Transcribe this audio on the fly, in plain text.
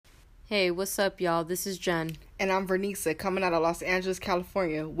Hey, what's up, y'all? This is Jen. And I'm Vernisa, coming out of Los Angeles,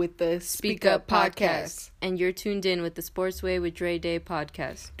 California, with the Speak Up Podcast. And you're tuned in with the Sportsway with Dre Day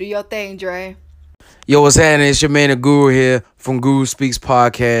podcast. Do your thing, Dre. Yo, what's happening? It's your man, the Guru here from Guru Speaks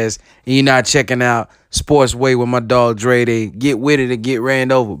Podcast. And you're not checking out Sportsway with my dog, Dre Day. Get with it and get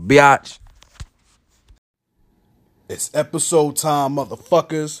ran over. Biatch. It's episode time,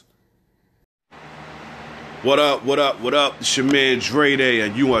 motherfuckers. What up, what up, what up? It's your man Dre Day,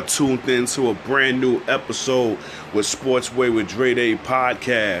 and you are tuned into a brand new episode with Sportsway with Dre Day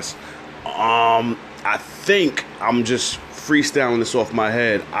podcast. I think I'm just freestyling this off my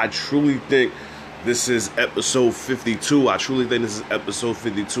head. I truly think this is episode 52. I'm hoping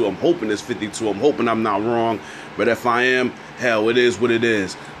it's 52. I'm hoping I'm not wrong. But if I am, hell, it is what it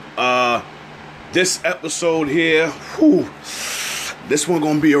is. This episode here, this one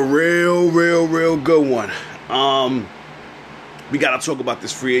gonna be a real good one. We gotta talk about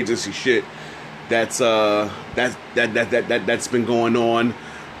this free agency shit that's been going on.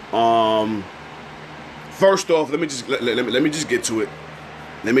 First off, let me just get to it.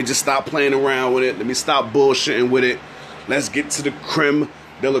 Let me just stop playing around with it. Let me stop bullshitting with it. Let's get to the creme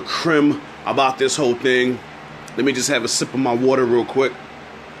de la creme about this whole thing. Let me just have a sip of my water real quick.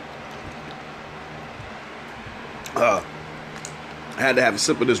 I had to have a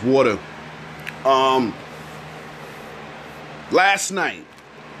sip of this water. Last night,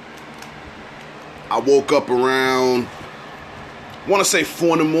 I woke up around, I want to say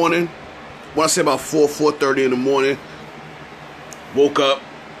 4 in the morning. I want to say about 4:30 in the morning. Woke up,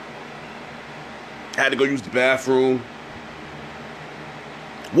 had to go use the bathroom.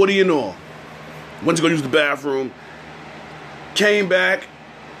 What do you know? Went to go use the bathroom. Came back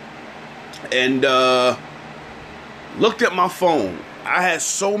and looked at my phone. I had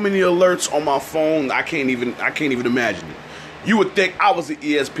so many alerts on my phone, I can't even imagine it. You would think I was an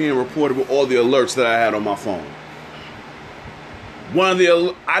ESPN reporter with all the alerts that I had on my phone. One of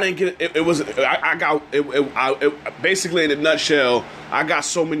the I didn't get it. It was I got it, basically in a nutshell. I got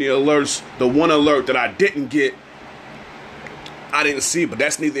so many alerts. The one alert that I didn't get, I didn't see. But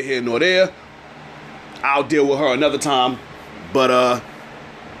that's neither here nor there. I'll deal with her another time. But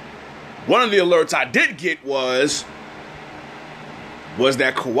one of the alerts I did get was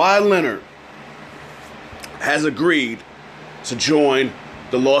that Kawhi Leonard has agreed to join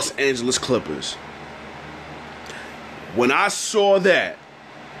the Los Angeles Clippers. When I saw that,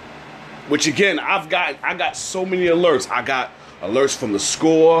 which again, I got so many alerts. I got alerts from The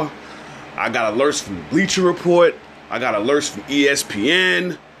Score. I got alerts from Bleacher Report. I got alerts from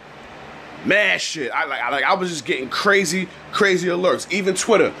ESPN. Mad shit. I was just getting crazy alerts. Even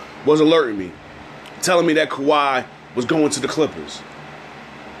Twitter was alerting me, telling me that Kawhi was going to the Clippers.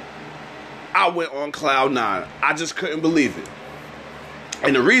 I went on cloud nine. I just couldn't believe it.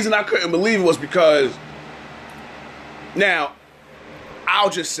 And the reason I couldn't believe it was because, now, I'll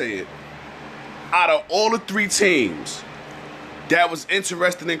just say it. Out of all the three teams that was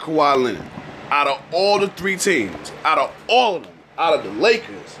interested in Kawhi Leonard, out of all the three teams, out of all of them, out of the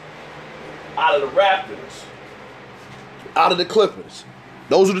Lakers, out of the Raptors, out of the Clippers,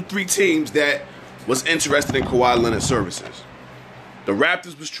 those are the three teams that was interested in Kawhi Leonard's services. The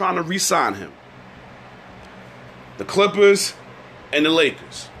Raptors was trying to re-sign him. The Clippers and the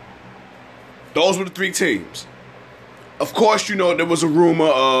Lakers. Those were the three teams. Of course, you know, there was a rumor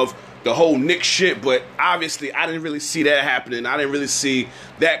of the whole Knicks shit, but obviously I didn't really see that happening. I didn't really see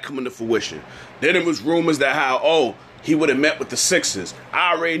that coming to fruition. Then there was rumors that how, he would have met with the Sixers.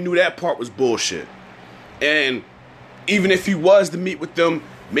 I already knew that part was bullshit. And even if he was to meet with them,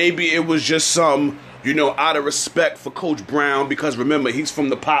 maybe it was just some, out of respect for Coach Brown, because remember, he's from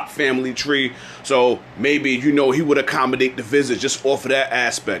the Pop family tree, so maybe, he would accommodate the visit just off of that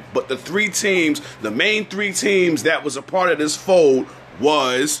aspect. But the main three teams that was a part of this fold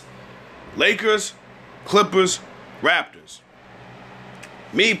was Lakers, Clippers, Raptors.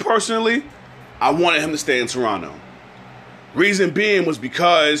 Me, personally, I wanted him to stay in Toronto. Reason being was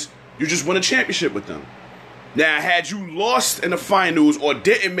because you just won a championship with them. Now, had you lost in the finals or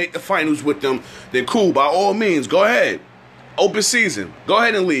didn't make the finals with them, then cool, by all means, go ahead. Open season. Go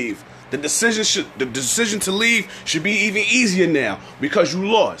ahead and leave. The decision to leave should be even easier now because you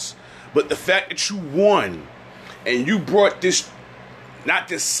lost. But the fact that you won and you brought not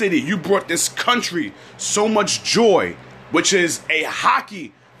this city, you brought this country so much joy, which is a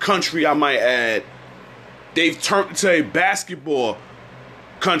hockey country, I might add. They've turned into a basketball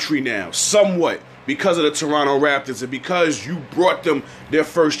country now, somewhat, because of the Toronto Raptors and because you brought them their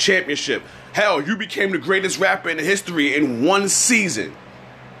first championship. Hell, you became the greatest rapper in history in one season.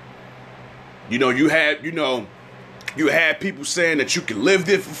 You had, You had people saying that you can live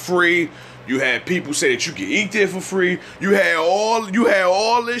there for free. You had people say that you can eat there for free. You had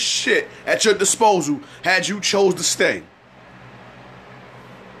all this shit at your disposal had you chose to stay.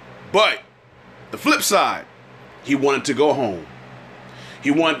 But the flip side, he wanted to go home.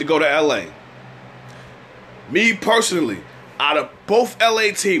 He wanted to go to LA. Me personally, out of both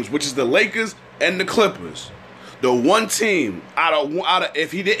LA teams, which is the Lakers and the Clippers, the one team out of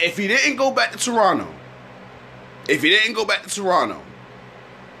if he didn't go back to Toronto,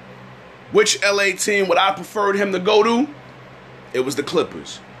 which LA team would I preferred him to go to? It was the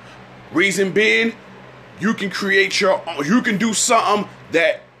Clippers. Reason being, you can do something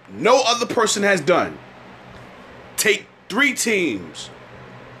that no other person has done. Take 3 teams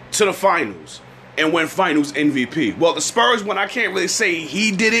to the finals and win finals MVP. Well, the Spurs one, I can't really say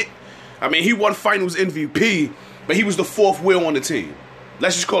he did it. I mean, he won finals MVP, but he was the 4th wheel on the team.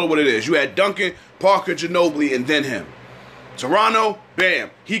 Let's just call it what it is. You had Duncan, Parker, Ginobili, and then him. Toronto, bam.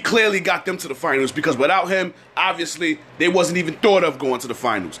 He clearly got them to the finals because without him, obviously, they wasn't even thought of going to the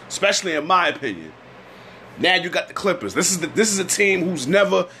finals, especially in my opinion. Now you got the Clippers. This is a team who's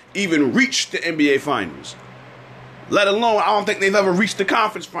never even reached the NBA finals. Let alone, I don't think they've ever reached the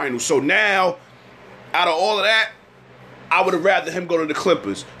conference finals. So now, out of all of that, I would have rather him go to the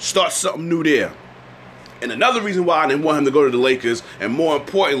Clippers, start something new there. And another reason why I didn't want him to go to the Lakers, and more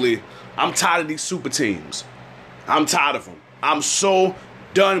importantly, I'm tired of these super teams. I'm tired of them. I'm so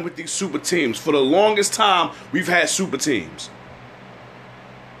done with these super teams. For the longest time, we've had super teams.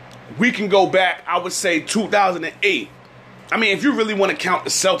 We can go back, I would say, 2008. I mean, if you really want to count the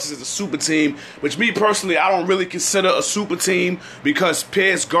Celtics as a super team, which me personally, I don't really consider a super team because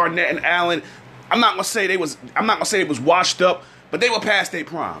Pierce, Garnett, and Allen, I'm not gonna say it was washed up, but they were past their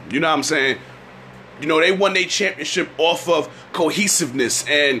prime. You know what I'm saying? You know, they won their championship off of cohesiveness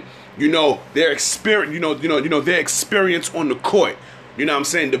and their experience. Their experience on the court. You know what I'm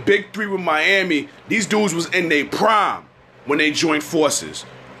saying? The big 3 with Miami, these dudes was in their prime when they joined forces.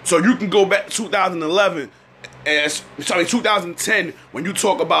 So you can go back to 2010 when you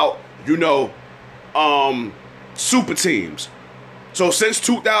talk about super teams. So since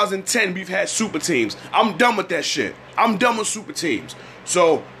 2010, we've had super teams. I'm done with that shit. I'm done with super teams.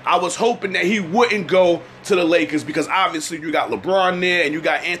 So I was hoping that he wouldn't go to the Lakers because obviously you got LeBron there and you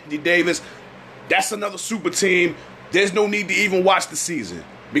got Anthony Davis. That's another super team. There's no need to even watch the season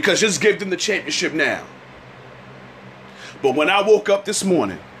because just give them the championship now. But when I woke up this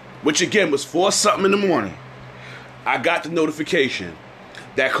morning, which again was 4-something in the morning, I got the notification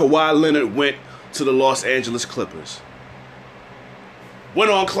that Kawhi Leonard went to the Los Angeles Clippers. Went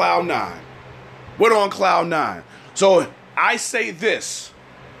on cloud 9. So I say this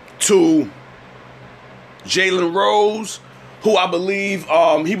to Jalen Rose, who I believe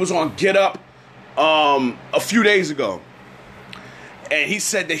he was on Get Up a few days ago, and he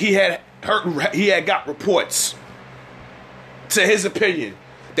said that he had got reports, to his opinion,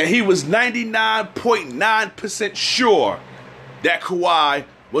 that he was 99.9% sure that Kawhi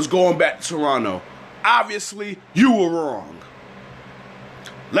was going back to Toronto. Obviously, you were wrong.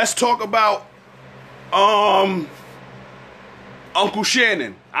 Let's talk about Uncle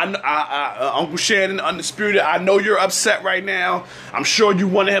Shannon. Uncle Shannon, Undisputed. I know you're upset right now. I'm sure you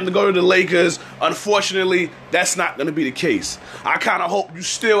wanted him to go to the Lakers. Unfortunately, that's not going to be the case. I kind of hope you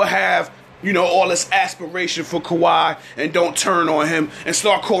still have, all this aspiration for Kawhi and don't turn on him and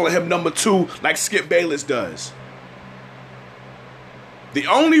start calling him number 2 like Skip Bayless does. The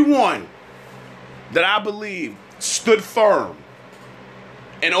only one that I believe stood firm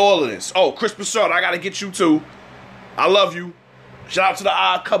in all of this. Oh, Chris Broussard, I got to get you too. I love you. Shout out to the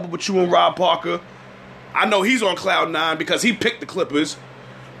odd couple with you and Rob Parker. I know he's on cloud 9 because he picked the Clippers.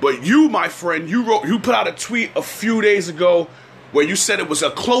 But you, my friend, you put out a tweet a few days ago where you said it was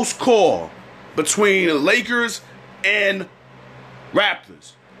a close call between the Lakers and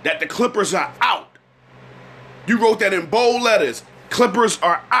Raptors. That the Clippers are out. You wrote that in bold letters. Clippers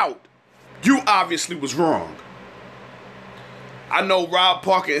are out. You obviously was wrong. I know Rob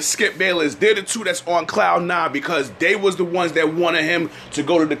Parker and Skip Bayless, they're the two that's on cloud 9 because they was the ones that wanted him to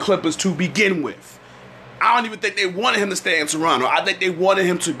go to the Clippers to begin with. I don't even think they wanted him to stay in Toronto. I think they wanted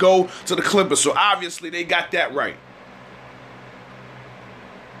him to go to the Clippers. So obviously they got that right.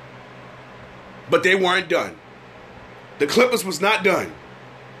 But they weren't done. The Clippers was not done.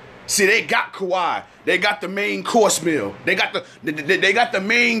 See, they got Kawhi. They got the main course meal. They got the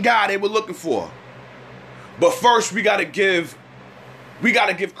main guy they were looking for. But first, we gotta give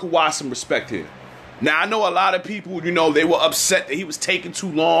Kawhi some respect here. Now, I know a lot of people, they were upset that he was taking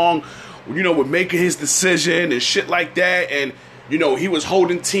too long, with making his decision and shit like that. And, he was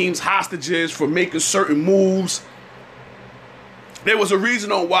holding teams hostages for making certain moves. There was a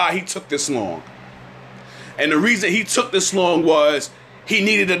reason on why he took this long. And the reason he took this long was he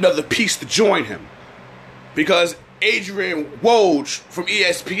needed another piece to join him. Because Adrian Woj from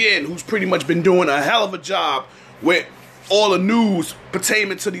ESPN, who's pretty much been doing a hell of a job with all the news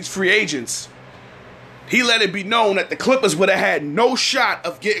pertaining to these free agents, he let it be known that the Clippers would have had no shot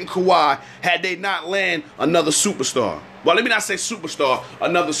of getting Kawhi had they not land another superstar. Well, let me not say superstar,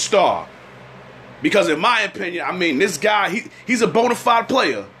 another star. Because in my opinion, I mean, this guy, he's a bona fide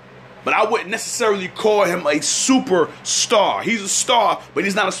player. But I wouldn't necessarily call him a superstar. He's a star, but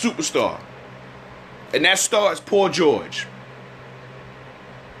he's not a superstar. And that star is Paul George.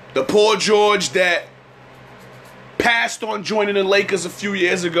 The Paul George that passed on joining the Lakers a few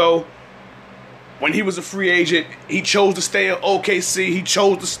years ago. When he was a free agent, he chose to stay in OKC. He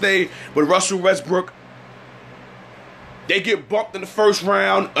chose to stay with Russell Westbrook. They get bumped in the first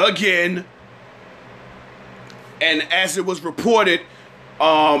round again. And as it was reported,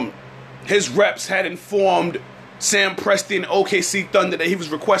 his reps had informed Sam Presti and OKC Thunder that he was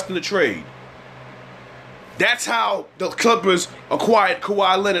requesting a trade. That's how the Clippers acquired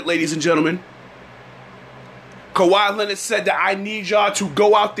Kawhi Leonard, ladies and gentlemen. Kawhi Leonard said that I need y'all to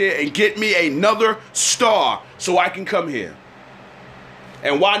go out there and get me another star so I can come here.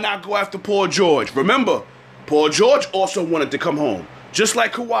 And why not go after Paul George? Remember, Paul George also wanted to come home. Just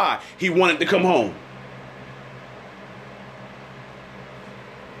like Kawhi, he wanted to come home.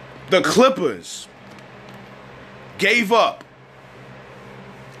 The Clippers gave up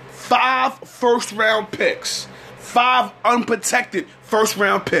 5 first-round picks, 5 unprotected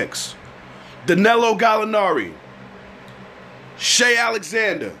first-round picks. Danilo Gallinari, Shea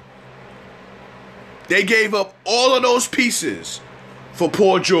Alexander. They gave up all of those pieces for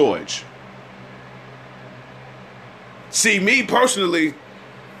Paul George. See, me personally,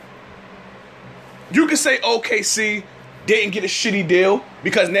 you can say OKC didn't get a shitty deal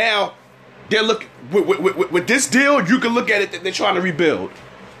because now they're looking with this deal. You can look at it that they're trying to rebuild.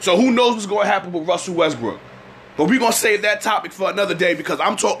 So who knows what's going to happen with Russell Westbrook? But we're going to save that topic for another day because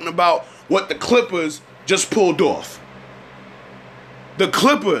I'm talking about what the Clippers just pulled off. The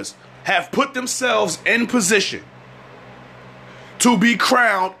Clippers have put themselves in position to be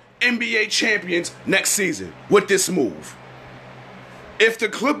crowned NBA champions next season with this move. If the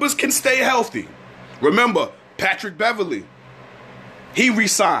Clippers can stay healthy, remember, Patrick Beverley, he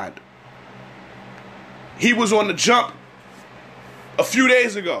re-signed. He was on the jump a few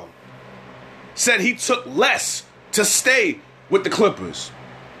days ago. Said he took less to stay with the Clippers.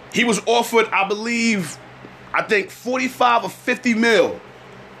 He was offered, I think 45 or 50 mil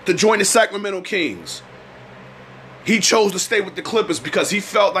to join the Sacramento Kings. He chose to stay with the Clippers because he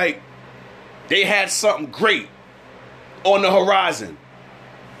felt like they had something great on the horizon.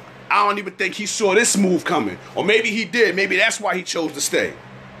 I don't even think he saw this move coming. Or maybe he did. Maybe that's why he chose to stay.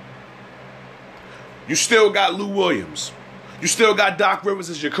 You still got Lou Williams. You still got Doc Rivers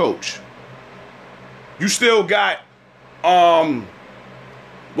as your coach. You still got,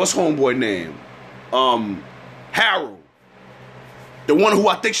 what's homeboy name? Harold. The one who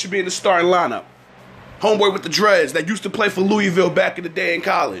I think should be in the starting lineup. Homeboy with the dreads that used to play for Louisville back in the day in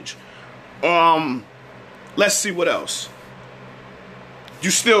college. Let's see what else. You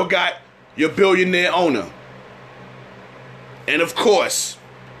still got your billionaire owner. And of course,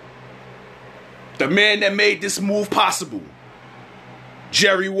 the man that made this move possible,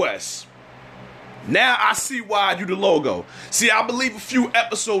 Jerry West. Now I see why I do the logo. See, I believe a few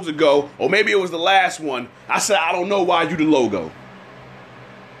episodes ago, or maybe it was the last one, I said I don't know why I do the logo.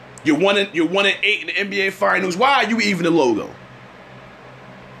 You're 1-8 in the NBA Finals. Why are you even the logo?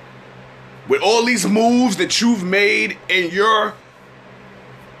 With all these moves that you've made in your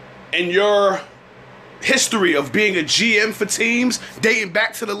history of being a GM for teams, dating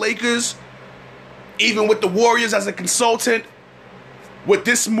back to the Lakers, even with the Warriors as a consultant, with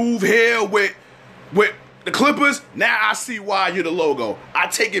this move here, with the Clippers, now I see why you're the logo. I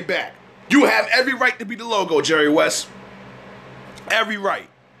take it back. You have every right to be the logo, Jerry West. Every right.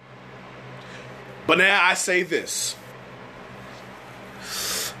 But now I say this.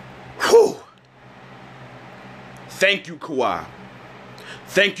 Whew. Thank you, Kawhi.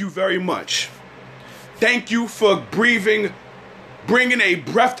 Thank you very much. Thank you for bringing a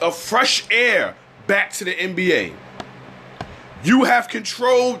breath of fresh air back to the NBA. You have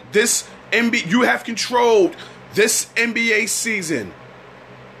controlled this NBA season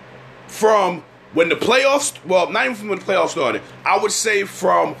from when the playoffs, well, not even from when the playoffs started. I would say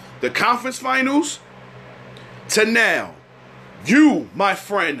from the conference finals to now. You, my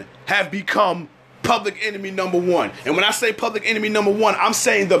friend, have become public enemy number 1. And when I say public enemy number 1, I'm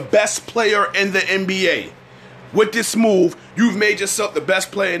saying the best player in the NBA. with this move, you've made yourself the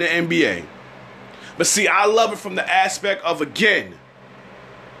best player in the NBA. But see, I love it from the aspect of, again,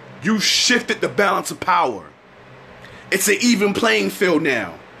 you shifted the balance of power. It's an even playing field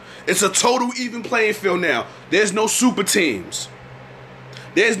now. It's a total even playing field now. There's no super teams.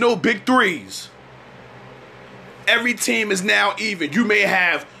 There's no big threes. Every team is now even. You may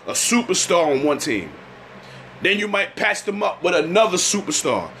have a superstar on one team. Then you might patch them up with another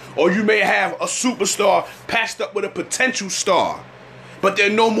superstar. Or you may have a superstar patched up with a potential star. But there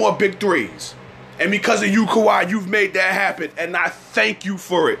are no more big threes. And because of you, Kawhi, you've made that happen. And I thank you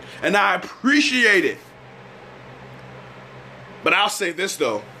for it. And I appreciate it. But I'll say this,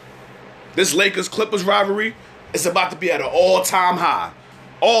 though. This Lakers-Clippers rivalry is about to be at an all-time high.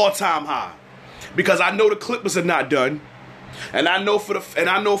 All-time high. Because I know the Clippers are not done. And I know for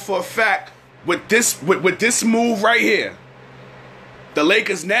a fact, with this move right here, the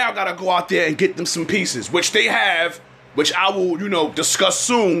Lakers now got to go out there and get them some pieces, which they have, which I will, discuss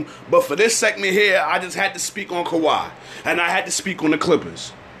soon. But for this segment here, I just had to speak on Kawhi. And I had to speak on the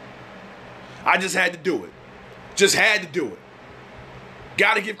Clippers. I just had to do it. Just had to do it.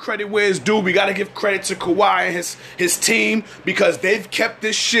 Got to give credit where it's due. We got to give credit to Kawhi and his team because they've kept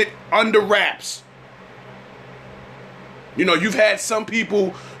this shit under wraps. You've had some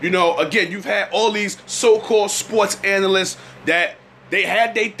people, again, you've had all these so-called sports analysts that they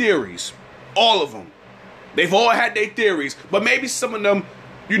had their theories. All of them. They've all had their theories. But maybe some of them,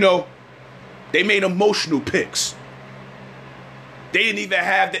 they made emotional picks. They didn't even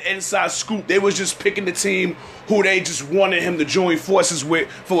have the inside scoop. They was just picking the team who they just wanted him to join forces with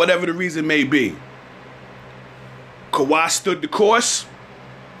for whatever the reason may be. Kawhi stood the course.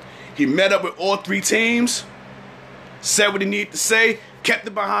 He met up with all three teams, said what he needed to say, kept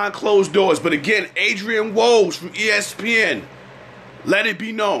it behind closed doors. But again, Adrian Woj from ESPN let it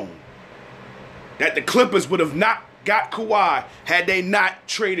be known that the Clippers would have not got Kawhi had they not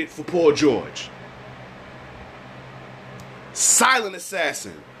traded for Paul George. Silent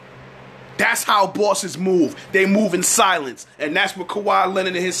assassin. That's how bosses move. They move in silence. And that's what Kawhi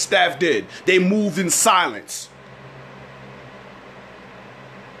Leonard and his staff did. They moved in silence.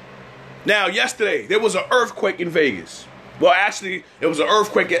 Now, yesterday, there was an earthquake in Vegas. Well, actually, it was an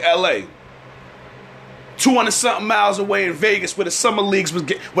earthquake in L.A. 200-something miles away in Vegas where the Summer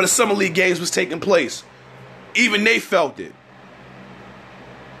League games was taking place. Even they felt it.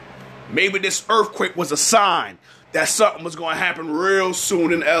 Maybe this earthquake was a sign that something was going to happen real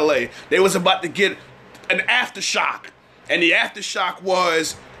soon in L.A. They was about to get an aftershock. And the aftershock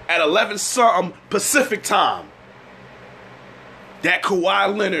was at 11-something Pacific time that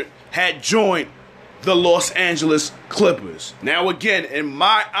Kawhi Leonard had joined the Los Angeles Clippers. Now again, in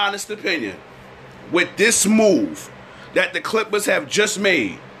my honest opinion, with this move that the Clippers have just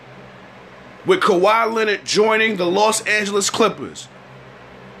made, with Kawhi Leonard joining the Los Angeles Clippers,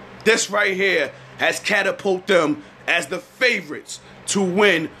 this right here has catapulted them as the favorites to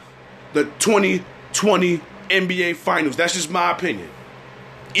win the 2020 NBA Finals. That's just my opinion.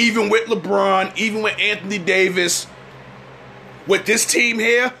 Even with LeBron, even with Anthony Davis, with this team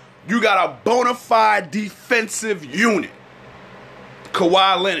here, you got a bona fide defensive unit.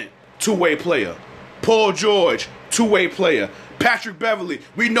 Kawhi Leonard, two-way player. Paul George, two-way player. Patrick Beverley,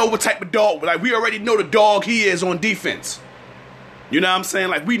 we know what type of dog. Like, we already know the dog he is on defense. You know what I'm saying?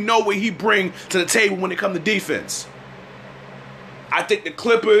 Like, we know what he bring to the table when it comes to defense. I think the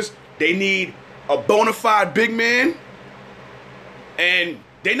Clippers, they need a bona fide big man. And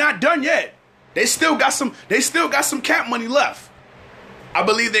they're not done yet. They still got some cap money left. I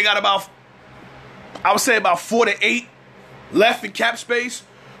believe they got about 4 to 8 left in cap space.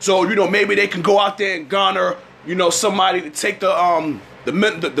 So, maybe they can go out there and garner, somebody to take the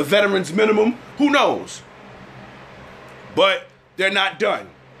veterans minimum. Who knows? But they're not done.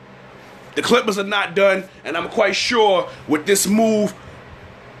 The Clippers are not done, and I'm quite sure with this move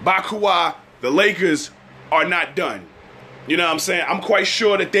by Kawhi, the Lakers are not done. You know what I'm saying? I'm quite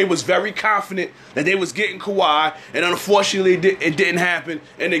sure that they was very confident that they was getting Kawhi, and unfortunately it didn't happen.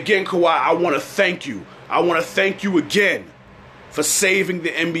 And again, Kawhi, I want to thank you. I want to thank you again for saving the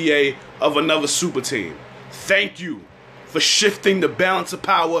NBA of another super team. Thank you for shifting the balance of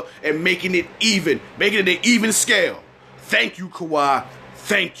power and making it even, making it an even scale. Thank you, Kawhi.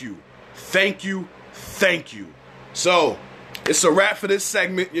 Thank you. Thank you. Thank you. So, it's a wrap for this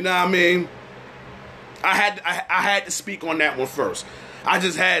segment, you know what I mean? I had to speak on that one first. I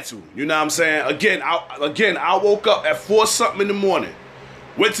just had to, you know what I'm saying? Again, I woke up at 4-something in the morning,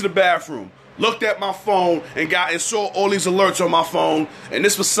 went to the bathroom, looked at my phone, and saw all these alerts on my phone, and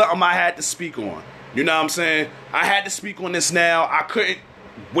this was something I had to speak on. You know what I'm saying? I had to speak on this now. I couldn't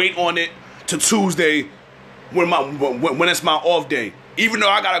wait on it to Tuesday when it's my off day. Even though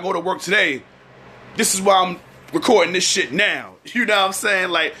I gotta go to work today, this is why I'm recording this shit now. You know what I'm saying?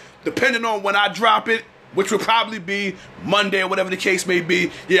 Like, depending on when I drop it, which will probably be Monday or whatever the case may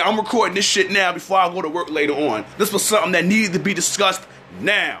be, yeah, I'm recording this shit now before I go to work later on. This was something that needed to be discussed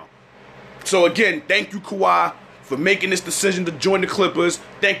now. So again, thank you, Kawhi, for making this decision to join the Clippers.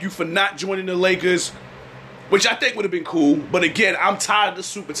 Thank you for not joining the Lakers, which I think would have been cool. But again, I'm tired of the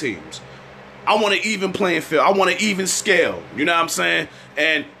super teams. I want an even playing field. I want an even scale. You know what I'm saying?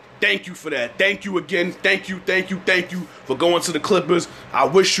 And thank you for that. Thank you again. Thank you for going to the Clippers. I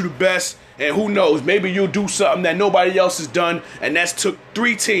wish you the best. And who knows, maybe you'll do something that nobody else has done, and that's took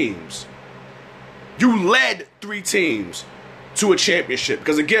 3 teams. You led 3 teams to a championship.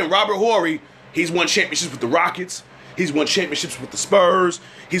 Because again, Robert Horry, he's won championships with the Rockets. He's won championships with the Spurs.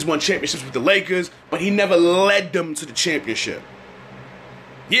 He's won championships with the Lakers. But he never led them to the championship.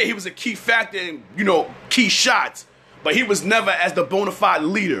 Yeah, he was a key factor in, key shots. But he was never as the bona fide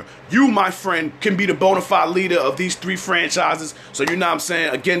leader. You, my friend, can be the bona fide leader of these 3 franchises. So you know what I'm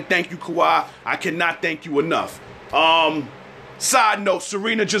saying? Again, thank you, Kawhi. I cannot thank you enough. Side note,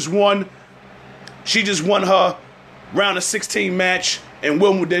 Serena just won. She just won her round of 16 match in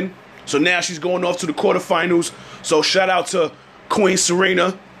Wimbledon. So now she's going off to the quarterfinals. So shout out to Queen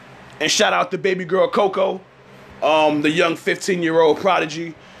Serena. And shout out to baby girl Coco, the young 15-year-old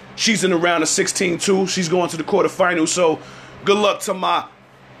prodigy. She's in the round of 16 too. She's going to the quarterfinals. So good luck to my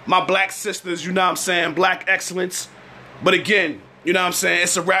black sisters, you know what I'm saying? Black excellence. But again, you know what I'm saying?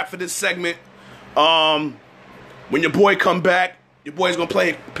 It's a wrap for this segment. When your boy come back, your boy's going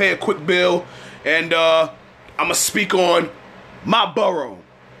to pay a quick bill. And I'm going to speak on my borough,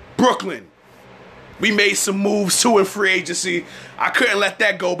 Brooklyn. We made some moves too in free agency. I couldn't let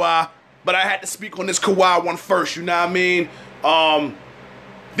that go by. But I had to speak on this Kawhi one first, you know what I mean?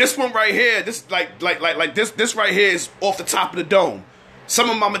 This one right here, this this right here is off the top of the dome. Some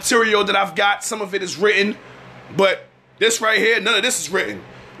of my material that I've got, some of it is written, but this right here, none of this is written.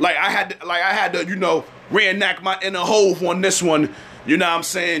 I had to, reenact my inner Hove on this one. You know what I'm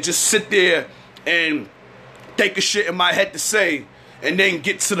saying? Just sit there and think of shit in my head to say, and then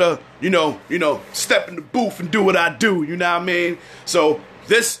get to the, step in the booth and do what I do. You know what I mean? So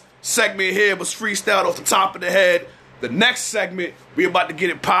this segment here was freestyled off the top of the head. The next segment, we're about to get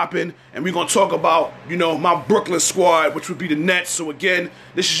it popping, and we're going to talk about, my Brooklyn squad, which would be the Nets. So again,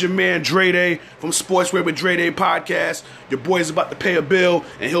 this is your man Dre Day from Sportswear with Dre Day podcast. Your boy is about to pay a bill,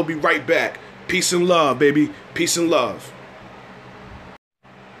 and he'll be right back. Peace and love, baby. Peace and love.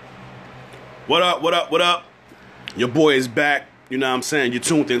 What up? Your boy is back. You know what I'm saying? You're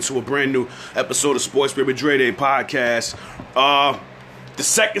tuned into a brand new episode of Sportswear with Dre Day podcast. The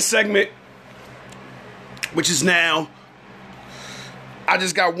second segment, which is now, I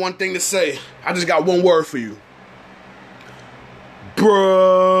just got one thing to say. I just got one word for you.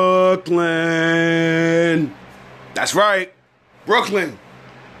 Brooklyn. That's right. Brooklyn.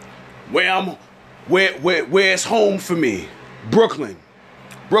 Where it's home for me. Brooklyn.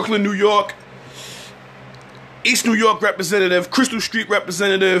 Brooklyn, New York. East New York representative. Crystal Street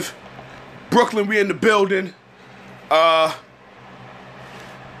representative. Brooklyn, we in the building. NBA,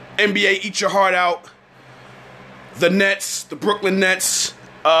 eat your heart out. The Nets, the Brooklyn Nets,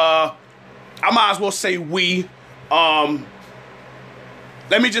 I might as well say we. Let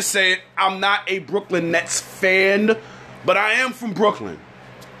me just say it, I'm not a Brooklyn Nets fan, but I am from Brooklyn.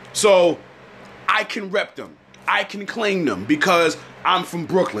 So I can rep them. I can claim them because I'm from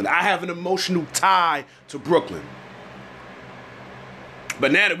Brooklyn. I have an emotional tie to Brooklyn.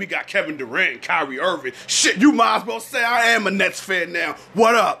 But now that we got Kevin Durant and Kyrie Irving, shit, you might as well say I am a Nets fan now.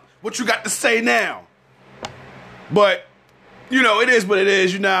 What up? What you got to say now? But, it is what it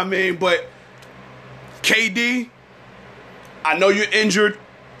is, you know what I mean? But, KD, I know you're injured.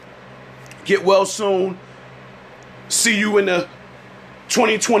 Get well soon. See you in the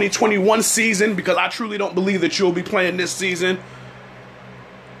 2020-21 season, because I truly don't believe that you'll be playing this season.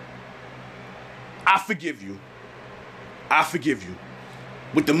 I forgive you.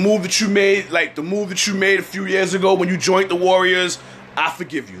 With the move that you made, a few years ago when you joined the Warriors, I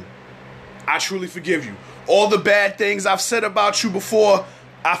forgive you. I truly forgive you. All the bad things I've said about you before,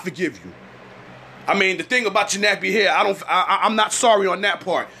 I forgive you. I mean, the thing about your nappy hair, I'm not sorry on that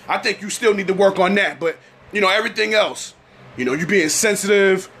part. I think you still need to work on that. But, everything else, you being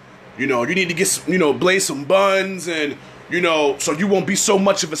sensitive, you need to get, blaze some buns and, so you won't be so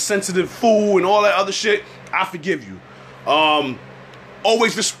much of a sensitive fool and all that other shit. I forgive you. I've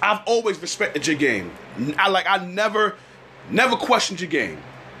always respected your game. I never questioned your game.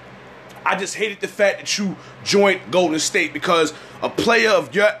 I just hated the fact that you joined Golden State, because a player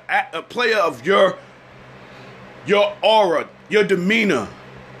of your your aura, your demeanor.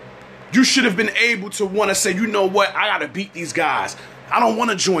 You should have been able to want to say, you know what, I got to beat these guys. I don't want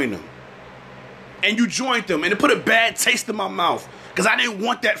to join them. And you joined them, and it put a bad taste in my mouth because I didn't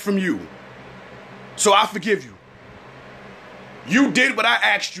want that from you. So I forgive you. You did what I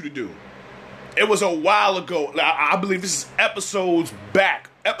asked you to do. It was a while ago. I believe this is episodes back,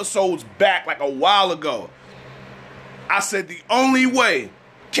 like a while ago. I said the only way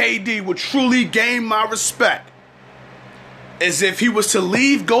KD would truly gain my respect is if he was to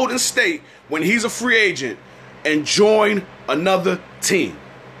leave Golden State when he's a free agent and join another team.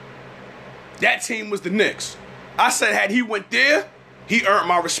 That team was the Knicks. I said had he went there, he earned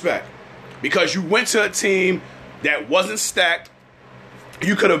my respect. Because you went to a team that wasn't stacked.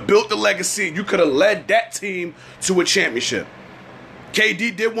 You could have built the legacy. You could have led that team to a championship.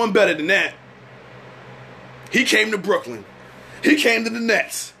 KD did one better than that. He came to Brooklyn. He came to the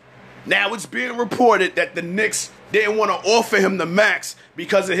Nets. Now it's being reported that the Knicks didn't want to offer him the max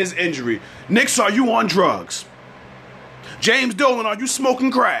because of his injury. Knicks, are you on drugs? James Dolan, are you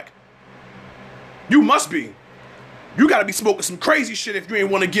smoking crack? You must be. You got to be smoking some crazy shit if you ain't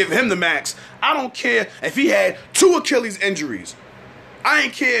want to give him the max. I don't care if he had 2 Achilles injuries. I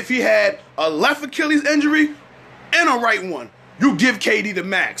ain't care if he had a left Achilles injury and a right one. You give KD the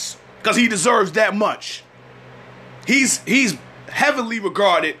max because he deserves that much. He's heavily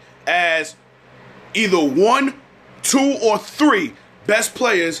regarded as either 1, 2, or 3 best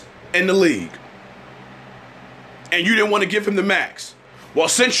players in the league. And you didn't want to give him the max. Well,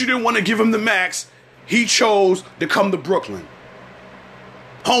 since you didn't want to give him the max, he chose to come to Brooklyn.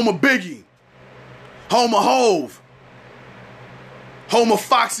 Home of Biggie. Home of Hove. Home of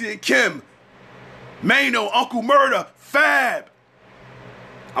Foxy and Kim. Mano, Uncle Murder, Fab.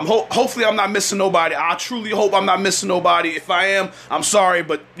 Hopefully I'm not missing nobody. I truly hope I'm not missing nobody. If I am, I'm sorry,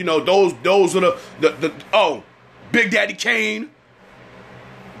 but you know those are the Big Daddy Kane.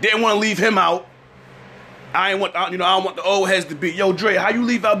 Didn't want to leave him out. I don't want the old heads to be, yo, Dre, how you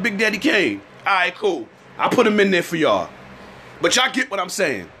leave out Big Daddy Kane? All right, cool. I put him in there for y'all. But y'all get what I'm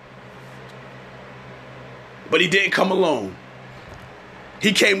saying. But he didn't come alone.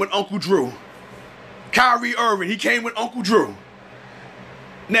 He came with Uncle Drew. Kyrie Irving, he came with Uncle Drew.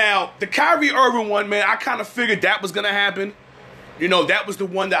 Now, the Kyrie Irving one, man, I kind of figured that was going to happen. You know, that was the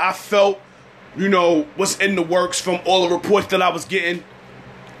one that I felt, you know, was in the works from all the reports that I was getting.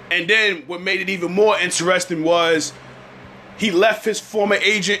 And then what made it even more interesting was he left his former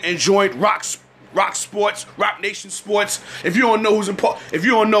agent and joined Rock Nation Sports. If you don't know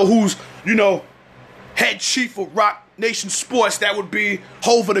who's head chief of Rock Nation Sports, that would be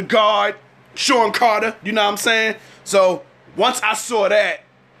Hova the Guard, Sean Carter. You know what I'm saying? So once I saw that,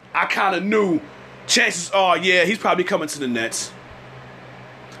 I kind of knew chances are, yeah, he's probably coming to the Nets.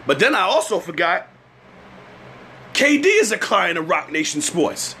 But then I also forgot KD is a client of Rock Nation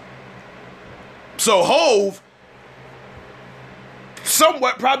Sports. So Hove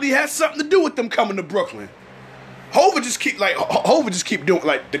somewhat probably has something to do with them coming to Brooklyn. Hova just keep doing,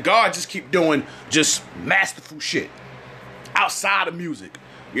 like, the guard just keep doing just masterful shit outside of music.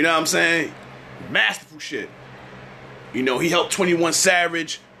 You know what I'm saying? Masterful shit. You know, he helped 21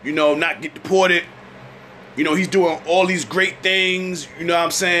 Savage, not get deported. You know, he's doing all these great things, you know what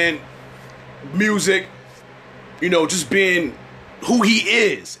I'm saying? Music, just being who he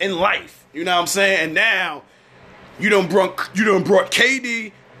is in life. You know what I'm saying? And now you done brought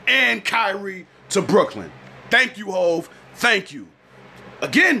KD and Kyrie to Brooklyn. Thank you, Hove. Thank you.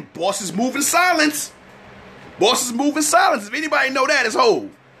 Again, boss is moving silence. Boss is moving silence. If anybody know that, it's Hove.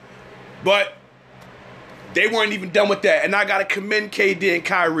 But they weren't even done with that. And I got to commend KD and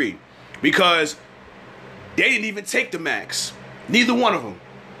Kyrie because they didn't even take the max. Neither one of them.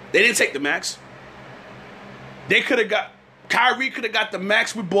 They didn't take the max. Kyrie could have got the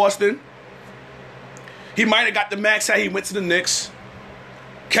max with Boston. He might have got the max how he went to the Knicks.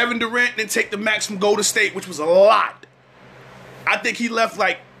 Kevin Durant didn't take the max from Golden State, which was a lot. I think he left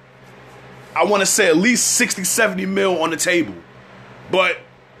I want to say at least 60, 70 mil on the table. But,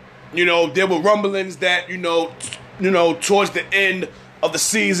 there were rumblings that, towards the end of the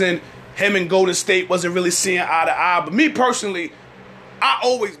season, him and Golden State wasn't really seeing eye to eye. But me personally, I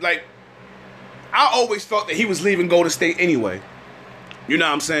always felt that he was leaving Golden State anyway. You know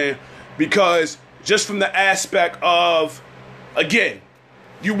what I'm saying? Because just from the aspect of, again,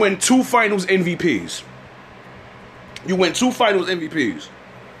 you win 2 finals MVPs. You win 2 finals MVPs.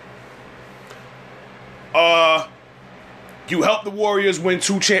 You help the Warriors win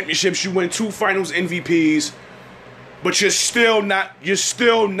 2 championships. You win 2 finals MVPs. But you're still not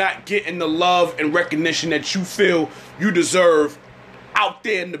getting the love and recognition that you feel you deserve out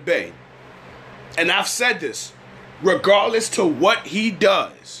there in the Bay. And I've said this. regardless to what he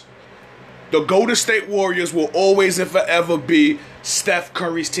does, the Golden State Warriors will always and forever be Steph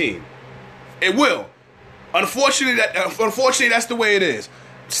Curry's team. It will. Unfortunately, that's the way it is.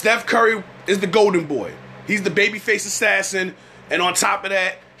 Steph Curry is the golden boy. He's the babyface assassin, and on top of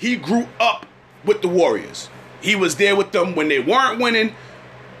that, he grew up with the Warriors. He was there with them when they weren't winning.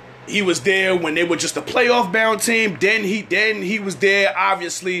 He was there when they were just a playoff-bound team. Then he was there,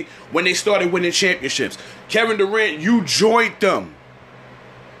 obviously, when they started winning championships. Kevin Durant, you joined them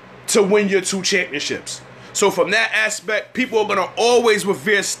to win your 2 championships. So from that aspect, people are going to always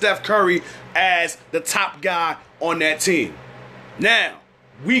revere Steph Curry as the top guy on that team. Now,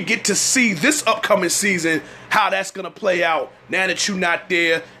 we get to see this upcoming season how that's going to play out now that you're not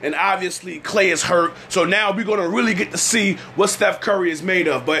there. And obviously, Klay is hurt. So now we're going to really get to see what Steph Curry is made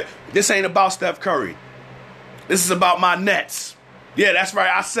of. But this ain't about Steph Curry. This is about my Nets. Yeah, that's right.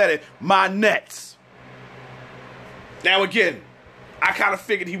 I said it. My Nets. Now, again, I kind of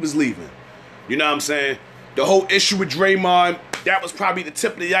figured he was leaving. You know what I'm saying? The whole issue with Draymond, that was probably the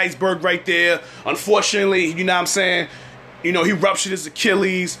tip of the iceberg right there. Unfortunately, you know what I'm saying? You know, he ruptured his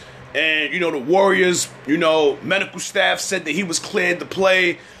Achilles. And, you know, the Warriors, you know, medical staff said that he was cleared to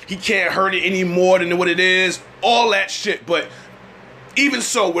play. He can't hurt it any more than what it is. All that shit. But even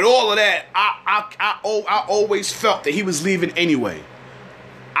so, with all of that, I always felt that he was leaving anyway.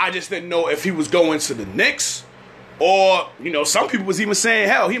 I just didn't know if he was going to the Knicks or, you know, some people was even saying,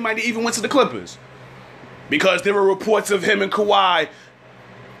 hell, he might even went to the Clippers. Because there were reports of him and Kawhi,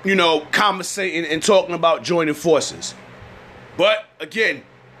 you know, conversating and talking about joining forces. But, again,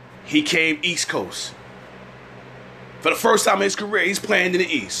 he came East Coast. For the first time in his career, he's playing in the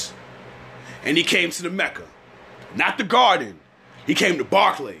East. And he came to the Mecca. Not the Garden. He came to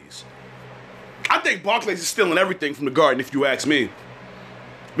Barclays. I think Barclays is stealing everything from the Garden, if you ask me.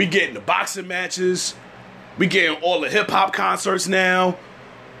 We getting the boxing matches. We getting all the hip-hop concerts now.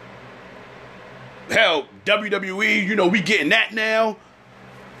 Hell, WWE, you know, we getting that now.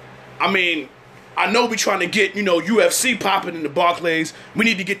 I mean, I know we trying to get, you know, UFC popping in the Barclays. We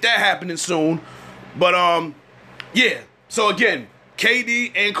need to get that happening soon. But, yeah. So, again,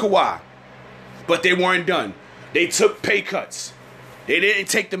 KD and Kawhi. But they weren't done. They took pay cuts. They didn't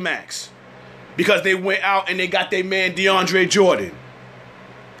take the max. Because they went out and they got their man DeAndre Jordan.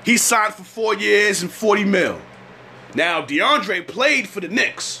 He signed for 4 years and $40 million. Now, DeAndre played for the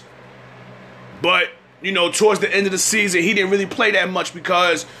Knicks. But, you know, towards the end of the season, he didn't really play that much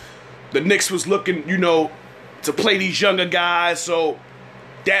because the Knicks was looking, you know, to play these younger guys. So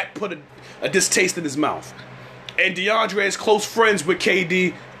that put a distaste in his mouth. And DeAndre is close friends with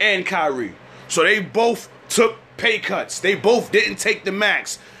KD and Kyrie. So they both took pay cuts. They both didn't take the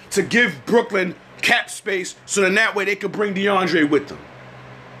max to give Brooklyn cap space so then that way they could bring DeAndre with them.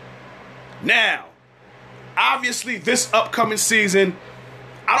 Now, obviously this upcoming season,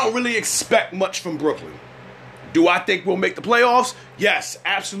 I don't really expect much from Brooklyn. Do I think we'll make the playoffs? Yes,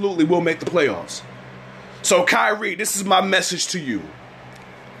 absolutely we'll make the playoffs. So Kyrie, this is my message to you.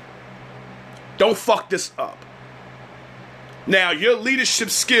 Don't fuck this up. Now, your leadership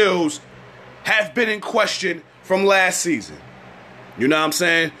skills have been in question from last season. You know what I'm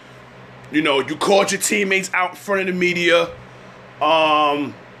saying? You know, you called your teammates out in front of the media.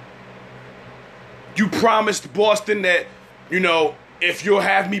 You promised Boston that, you know, if you'll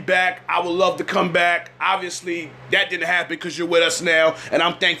have me back, I would love to come back. Obviously, that didn't happen because you're with us now, and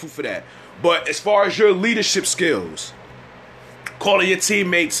I'm thankful for that. But as far as your leadership skills, calling your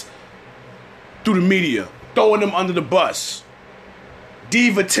teammates through the media, throwing them under the bus,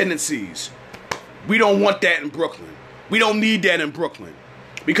 diva tendencies, we don't want that in Brooklyn. We don't need that in Brooklyn.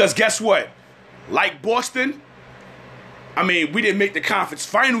 Because guess what? Like Boston, I mean, we didn't make the conference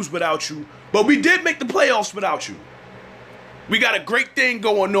finals without you, but we did make the playoffs without you. We got a great thing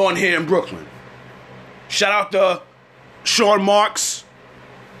going on here in Brooklyn. Shout out to Sean Marks,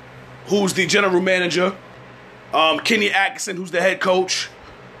 who's the general manager. Kenny Atkinson, who's the head coach.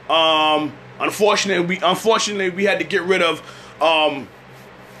 Unfortunately, we had to get rid of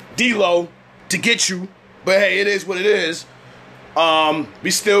D'Lo to get you. But hey, it is what it is.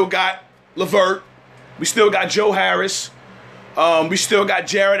 We still got LeVert. We still got Joe Harris. We still got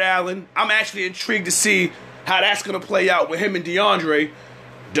Jared Allen. I'm actually intrigued to see how that's going to play out with him and DeAndre.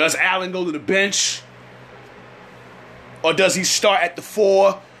 Does Allen go to the bench? Or does he start at the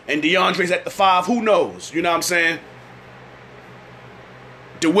 4 and DeAndre's at the 5? Who knows? You know what I'm saying?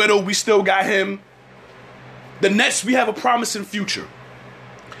 DeWitt, we still got him. The Nets, we have a promising future.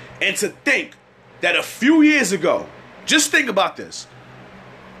 And to think that a few years ago, just think about this.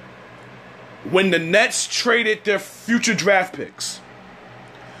 When the Nets traded their future draft picks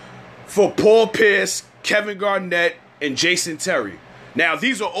for Paul Pierce, Kevin Garnett, and Jason Terry. Now,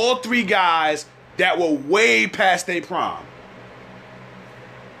 these are all three guys that were way past their prime.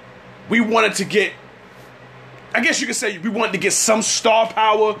 We wanted to get, I guess you could say we wanted to get some star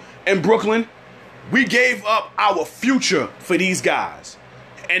power in Brooklyn. We gave up our future for these guys.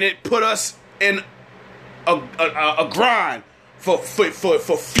 And it put us in a grind for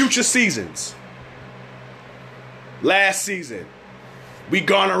future seasons. Last season, we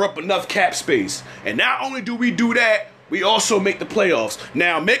garner up enough cap space. And not only do we do that, we also make the playoffs.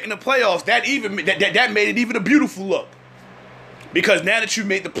 Now, making the playoffs, that made it even a beautiful look. Because now that you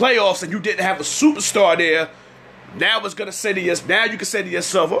made the playoffs and you didn't have a superstar there, now it's gonna say to us, now you can say to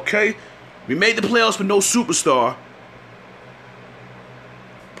yourself, okay, we made the playoffs with no superstar.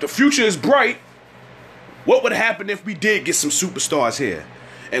 The future is bright. What would happen if we did get some superstars here?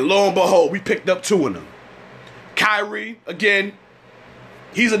 And lo and behold, we picked up two of them. Kyrie, again,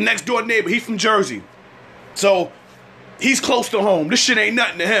 he's a next door neighbor. He's from Jersey. So, he's close to home. This shit ain't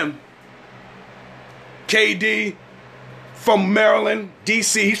nothing to him. KD from Maryland,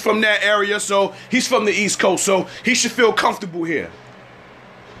 DC. He's from that area, so he's from the East Coast, so he should feel comfortable here.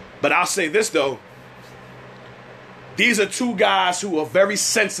 But I'll say this, though. These are two guys who are very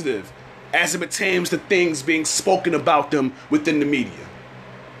sensitive as it pertains to things being spoken about them within the media.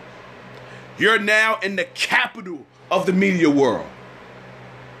 You're now in the capital of the media world.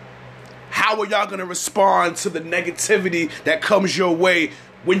 How are y'all going to respond to the negativity that comes your way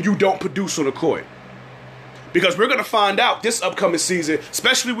when you don't produce on the court? Because we're going to find out this upcoming season,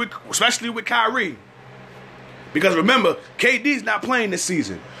 especially with Kyrie. Because remember, KD's not playing this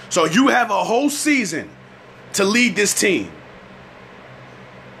season. So you have a whole season to lead this team.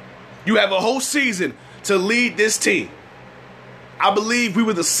 You have a whole season to lead this team. I believe we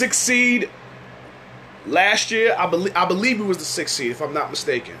were the 6th seed last year. I believe we was the 6th seed, if I'm not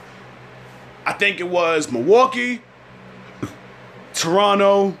mistaken. I think it was Milwaukee,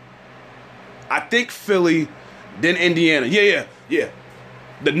 Toronto, I think Philly, then Indiana. Yeah.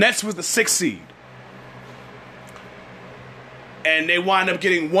 The Nets was the 6th seed. And they wind up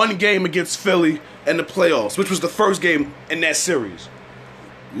getting one game against Philly in the playoffs, which was the first game in that series.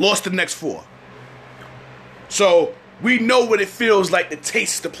 Lost the next 4. So we know what it feels like to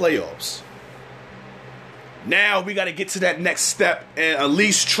taste the playoffs. Now we got to get to that next step and at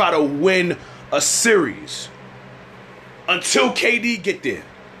least try to win a series until KD get there.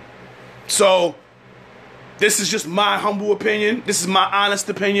 So this is just my humble opinion. This is my honest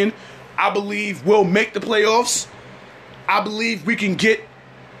opinion. I believe we'll make the playoffs. I believe we can get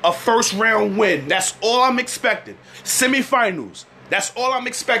a first round win. That's all I'm expecting. Semifinals. That's all I'm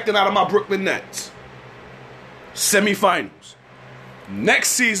expecting out of my Brooklyn Nets. Semifinals. Next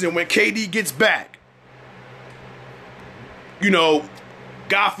season when KD gets back,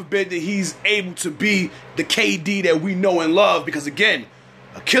 God forbid that he's able to be the KD that we know and love, because again,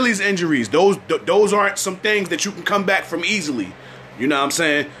 Achilles injuries, those aren't some things that you can come back from easily. You know what I'm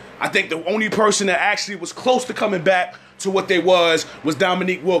saying? I think the only person that actually was close to coming back to what they was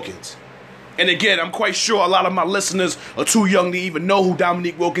Dominique Wilkins. And again, I'm quite sure a lot of my listeners are too young to even know who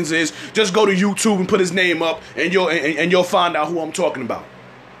Dominique Wilkins is. Just go to YouTube and put his name up, and you'll find out who I'm talking about.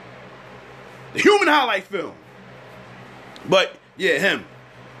 The human highlight film. But yeah, him.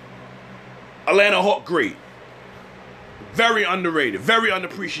 Atlanta Hawk great. Very underrated, very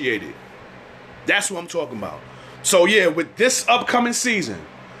unappreciated. That's what I'm talking about. So yeah, with this upcoming season,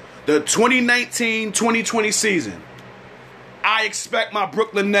 the 2019-2020 season, I expect my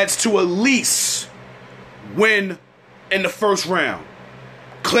Brooklyn Nets to at least win in the first round,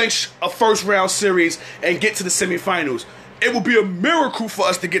 clinch a first round series, and get to the semifinals. It will be a miracle for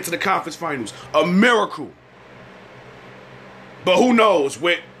us to get to the conference finals. A miracle. But who knows?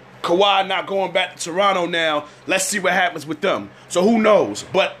 With Kawhi not going back to Toronto now, let's see what happens with them. So who knows?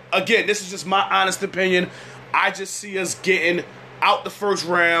 But again, this is just my honest opinion. I just see us getting out the first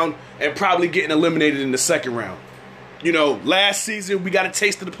round and probably getting eliminated in the second round. Last season, we got a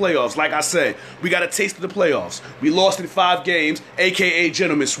taste of the playoffs. Like I said, we got a taste of the playoffs. We lost in 5 games, a.k.a.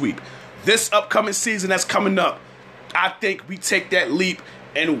 gentleman sweep. This upcoming season that's coming up, I think we take that leap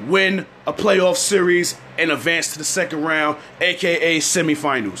and win a playoff series and advance to the second round, a.k.a.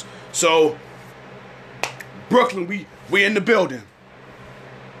 semifinals. So, Brooklyn, we in the building.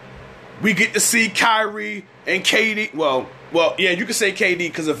 We get to see Kyrie and KD. Well, yeah, you can say KD,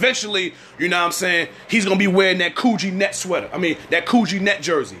 because eventually, you know what I'm saying, he's going to be wearing that Coogee net sweater. That Coogee net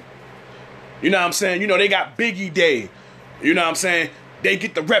jersey. You know what I'm saying? They got Biggie Day. You know what I'm saying? They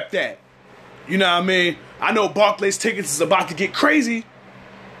get to rep that. You know what I mean? I know Barclays tickets is about to get crazy.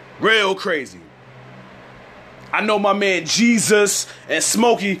 Real crazy. I know my man Jesus and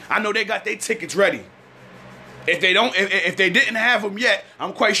Smokey, I know they got their tickets ready. If they didn't have him yet,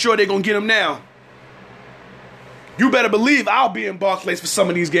 I'm quite sure they're gonna get him now. You better believe I'll be in Barclays for some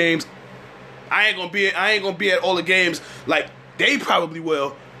of these games. I ain't gonna be at all the games like they probably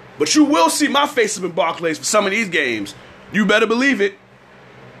will, but you will see my face up in Barclays for some of these games. You better believe it.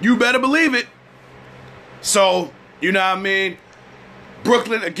 You better believe it. So, you know what I mean?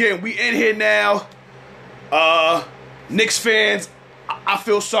 Brooklyn, again, we in here now. Knicks fans, I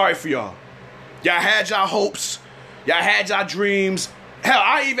feel sorry for y'all. Y'all had y'all hopes. Y'all had y'all dreams. Hell,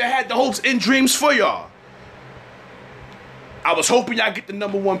 I even had the hopes and dreams for y'all. I was hoping y'all get the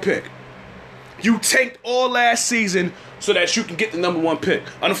number 1 pick. You tanked all last season so that you can get the number 1 pick.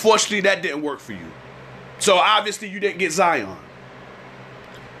 Unfortunately, that didn't work for you. So obviously you didn't get Zion.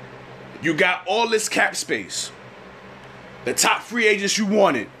 You got all this cap space. The top free agents you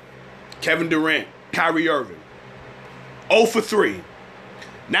wanted: Kevin Durant, Kyrie Irving. 0 for 3.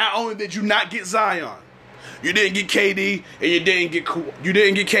 Not only did you not get Zion, you didn't get KD and you didn't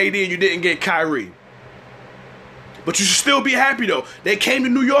get Kyrie. But you should still be happy though. They came to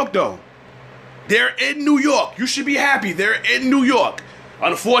New York though. They're in New York. You should be happy. They're in New York.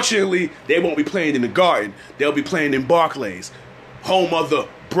 Unfortunately, they won't be playing in the Garden. They'll be playing in Barclays, home of the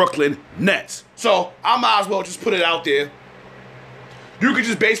Brooklyn Nets. So I might as well just put it out there. You could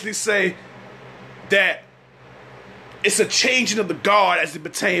just basically say that it's a changing of the guard as it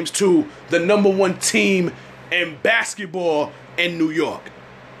pertains to the number 1 team in basketball in New York.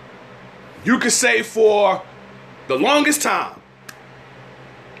 You could say for the longest time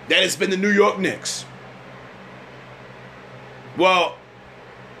that it's been the New York Knicks. Well,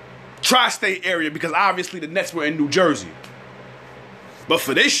 tri-state area, because obviously the Nets were in New Jersey. But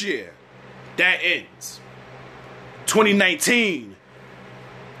for this year, that ends. 2019,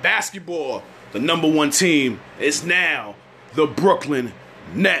 basketball, the number 1 team is now the Brooklyn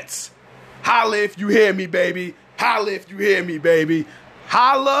Nets. Holla if you hear me, baby. Holla if you hear me, baby.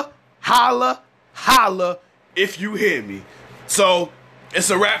 Holla, holla, holla if you hear me. So, it's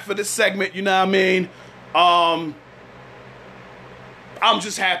a wrap for this segment, you know what I mean? I'm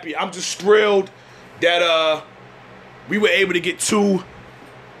just happy. I'm just thrilled that we were able to get two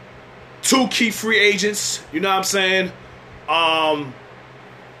key free agents, you know what I'm saying?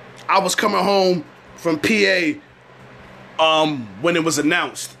 I was coming home from PA when it was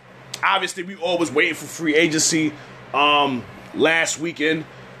announced. Obviously, we all was waiting for free agency last weekend.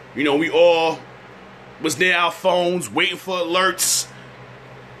 You know, we all was near our phones waiting for alerts.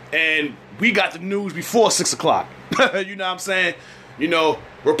 And we got the news before 6 o'clock. You know what I'm saying? You know,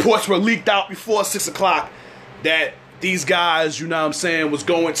 reports were leaked out before 6 o'clock that these guys, you know what I'm saying, was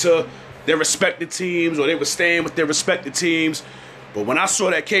going to their respective teams or they were staying with their respective teams. But when I saw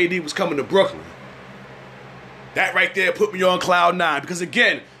that KD was coming to Brooklyn, that right there put me on cloud 9. Because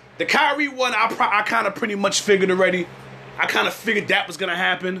again, the Kyrie one, I kind of pretty much figured already. I kind of figured that was going to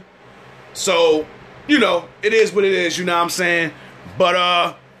happen. So, you know, it is what it is, you know what I'm saying?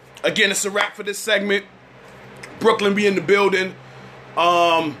 But, again, it's a wrap for this segment. Brooklyn be in the building.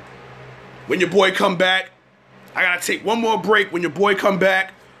 When your boy come back, I got to take one more break. When your boy come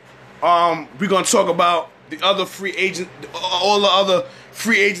back, we're going to talk about the other free agent, all the other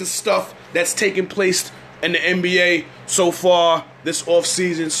free agent stuff that's taking place in the NBA so far this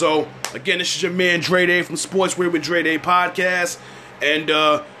offseason. So, again, this is your man Dre Day from Sportswear with Dre Day Podcast. And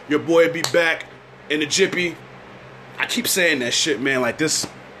your boy be back in the Jippy. I keep saying that shit, man, like this,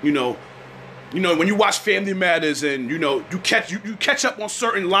 you know, when you watch Family Matters and, you know, you catch up on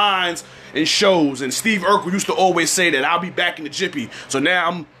certain lines and shows, and Steve Urkel used to always say that I'll be back in the Jippy. So now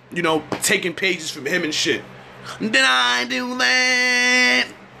I'm, you know, taking pages from him and shit. Did I do that?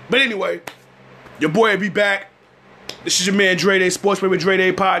 But anyway, your boy will be back. This is your man Dre Day, Sportswear with Dre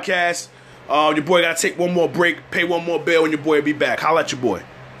Day Podcast. Your boy got to take one more break, pay one more bill, and your boy will be back. Holla at your boy.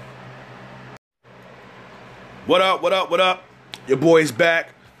 What up, what up, what up? Your boy's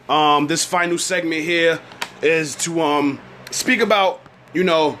back. This final segment here is to speak about, you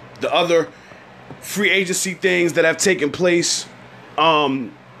know, the other free agency things that have taken place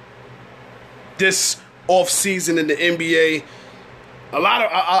this off season in the NBA. A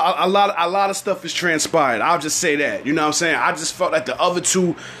lot of stuff has transpired. I'll just say that. You know what I'm saying? I just felt like the other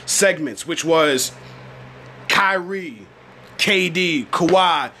two segments, which was Kyrie, KD,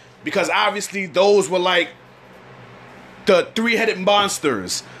 Kawhi, because obviously those were like the three-headed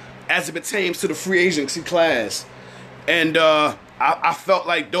monsters as it pertains to the free agency class. And I felt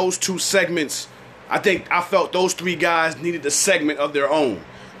like those two segments, I felt those three guys needed a segment of their own.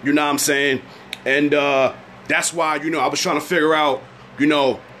 You know what I'm saying? And that's why, you know, I was trying to figure out, you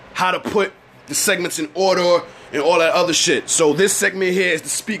know, how to put the segments in order and all that other shit. So this segment here is to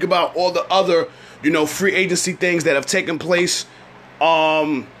speak about all the other free agency things that have taken place.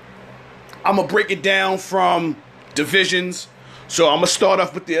 I'm going to break it down from divisions. So I'm going to start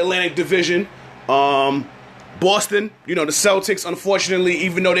off with the Atlantic Division. Boston, the Celtics, unfortunately,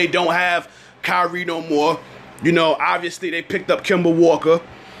 even though they don't have Kyrie no more, obviously they picked up Kemba Walker.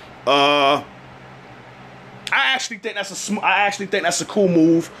 I actually think that's a cool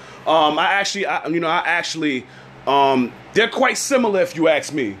move. They're quite similar if you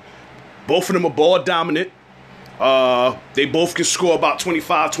ask me. Both of them are ball dominant. They both can score about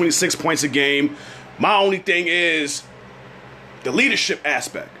 25, 26 points a game. My only thing is the leadership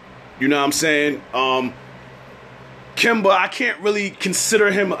aspect. You know what I'm saying? Kemba, I can't really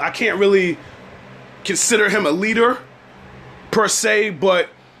consider him a leader per se, but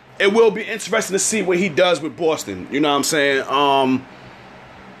it will be interesting to see what he does with Boston. You know what I'm saying?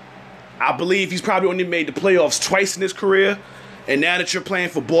 I believe he's probably only made the playoffs twice in his career. And now that you're playing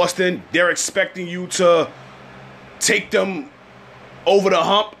for Boston, they're expecting you to take them over the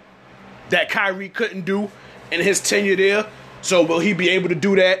hump that Kyrie couldn't do in his tenure there. So will he be able to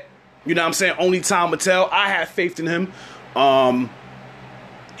do that? You know what I'm saying? Only time will tell. I have faith in him.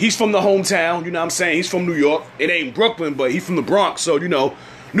 He's from the hometown. You know what I'm saying? He's from New York. It ain't Brooklyn, but he's from the Bronx. So,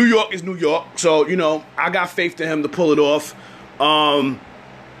 New York is New York. So, I got faith in him to pull it off.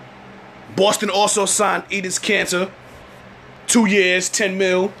 Boston also signed Enes Kanter. 2 years, $10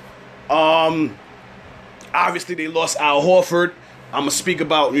 million. Obviously, they lost Al Horford. I'm going to speak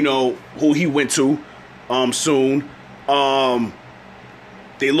about, who he went to soon.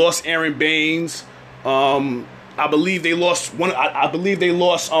 They lost Aaron Baines. I believe they lost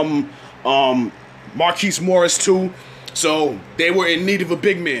Marquise Morris too. So they were in need of a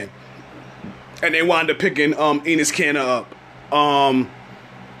big man, and they wound up picking Enes Kanter up.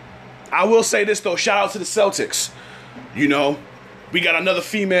 I will say this though, shout out to the Celtics. We got another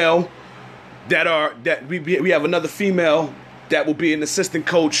female we have another female that will be an assistant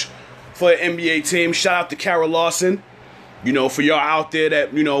coach for an NBA team. Shout out to Kara Lawson. For y'all out there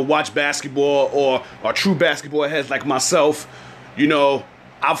that, watch basketball or are true basketball heads like myself,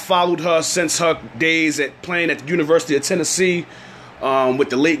 I've followed her since her days playing at the University of Tennessee with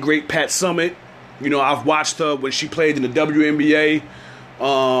the late, great Pat Summitt. I've watched her when she played in the WNBA,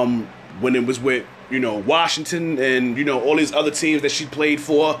 when it was with, Washington and, all these other teams that she played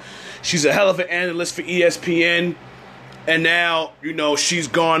for. She's a hell of an analyst for ESPN. And now, she's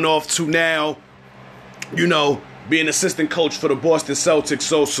gone off to now, being assistant coach for the Boston Celtics.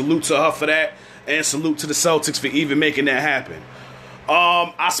 So salute to her for that, and salute to the Celtics for even making that happen.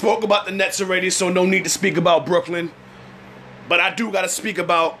 I spoke about the Nets already, so no need to speak about Brooklyn. But I do got to speak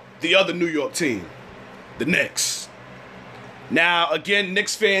about the other New York team, the Knicks. Now, again,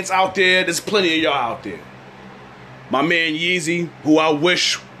 Knicks fans out there, there's plenty of y'all out there. My man Yeezy, who I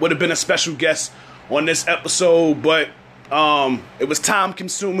wish would have been a special guest on this episode, but it was time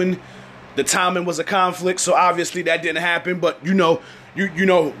consuming. The timing was a conflict, so obviously that didn't happen. But you're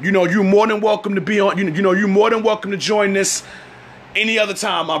more than welcome to be on. You're more than welcome to join this any other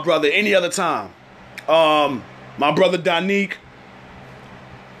time, my brother. Any other time. My brother Donique,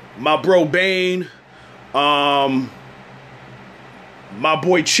 my bro Bane, my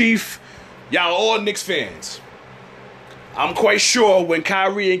boy Chief. Y'all all Knicks fans. I'm quite sure when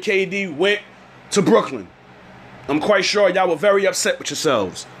Kyrie and KD went to Brooklyn, I'm quite sure y'all were very upset with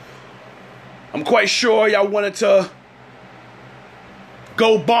yourselves. I'm quite sure y'all wanted to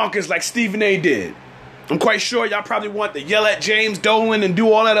go bonkers like Stephen A. did. I'm quite sure y'all probably want to yell at James Dolan and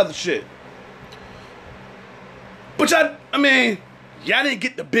do all that other shit. But y'all didn't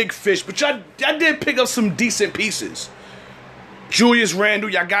get the big fish, but y'all did pick up some decent pieces. Julius Randle,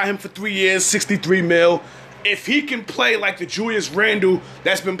 y'all got him for 3 years, $63 million. If he can play like the Julius Randle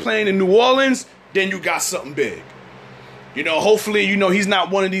that's been playing in New Orleans, then you got something big. Hopefully, he's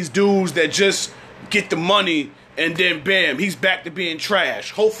not one of these dudes that just get the money and then bam, he's back to being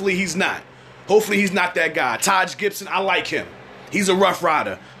trash. Hopefully he's not. Hopefully he's not that guy. Taj Gibson, I like him. He's a rough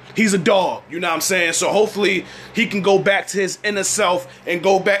rider. He's a dog, you know what I'm saying? So hopefully he can go back to his inner self and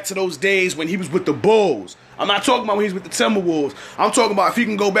go back to those days when he was with the Bulls. I'm not talking about when he was with the Timberwolves. I'm talking about if he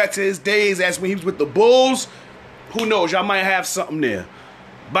can go back to his days as when he was with the Bulls, who knows? Y'all might have something there.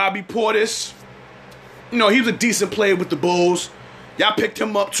 Bobby Portis, he was a decent player with the Bulls. Y'all picked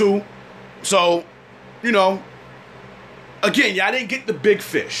him up too. So, again, y'all didn't get the big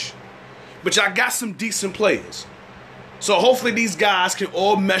fish. But y'all got some decent players. So hopefully these guys can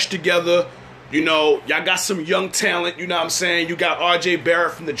all mesh together. Y'all got some young talent, you know what I'm saying? You got R.J.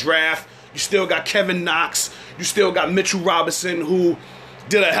 Barrett from the draft. You still got Kevin Knox. You still got Mitchell Robinson, who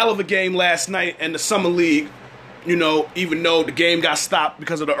did a hell of a game last night in the Summer League. Even though the game got stopped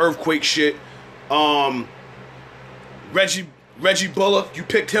because of the earthquake shit. Reggie Bullock, you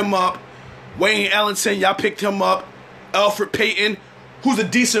picked him up. Wayne Ellington, y'all picked him up. Alfred Payton, who's a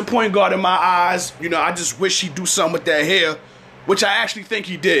decent point guard in my eyes. You know, I just wish he'd do something with that hair, which I actually think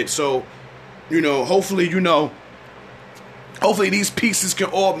he did. So, hopefully these pieces can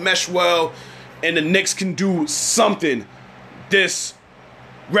all mesh well and the Knicks can do something this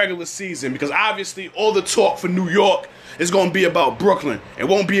regular season, because obviously all the talk for New York is going to be about Brooklyn. It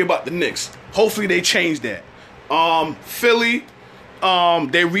won't be about the Knicks. Hopefully they change that. Philly,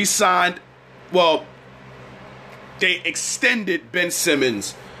 they re-signed, they extended Ben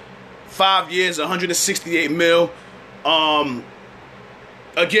Simmons 5 years, $168 million.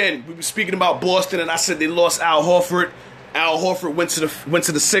 Again, we were speaking about Boston, and I said they lost Al Horford. Al Horford went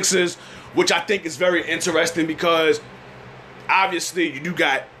to the Sixers, which I think is very interesting because obviously you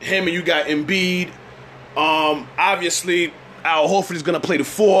got him and you got Embiid. Obviously Al Horford is going to play the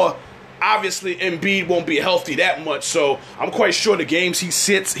 4. Obviously Embiid won't be healthy that much, so I'm quite sure the games he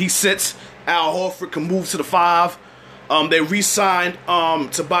sits, Al Horford can move to the 5. They re-signed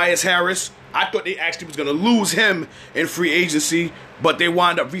Tobias Harris. I thought they actually was going to lose him in free agency, but they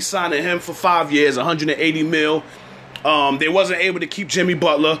wound up re-signing him for 5 years, $180 million. They wasn't able to keep Jimmy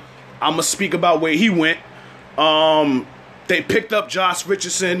Butler. I'm going to speak about where he went. They picked up Josh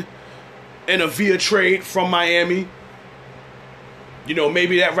Richardson in a via trade from Miami.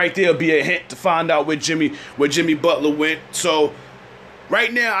 Maybe that right there will be a hint to find out where Jimmy Butler went. So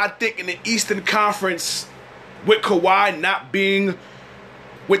right now, I think in the Eastern Conference, with Kawhi not being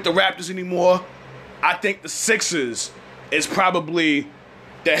with the Raptors anymore, I think the Sixers is probably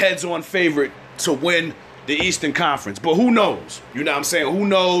the heads-on favorite to win the Eastern Conference. But who knows? You know what I'm saying? Who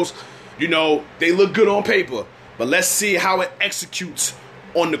knows? They look good on paper. But let's see how it executes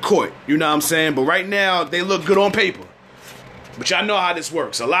on the court. You know what I'm saying? But right now, they look good on paper. But y'all know how this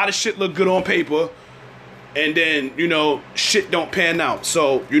works. A lot of shit look good on paper, and then, shit don't pan out.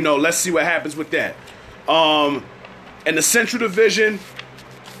 So, let's see what happens with that. In the Central Division,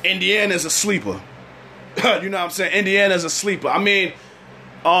 Indiana's a sleeper. You know what I'm saying? Indiana's a sleeper. I mean,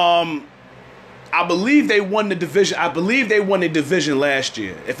 I believe they won the division. I believe they won the division last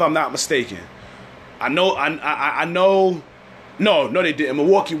year, if I'm not mistaken. I know. No, they didn't.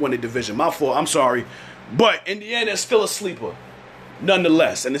 Milwaukee won the division. My fault. I'm sorry. But Indiana is still a sleeper,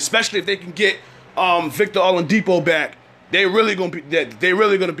 nonetheless. And especially if they can get Victor Oladipo back, they're really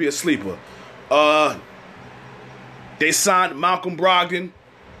gonna be a sleeper. They signed Malcolm Brogdon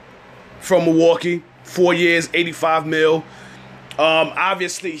from Milwaukee, 4 years, $85 million.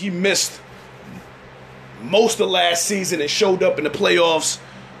 Obviously, he missed most of last season and showed up in the playoffs.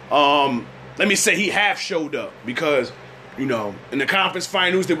 Let me say he half showed up because, in the conference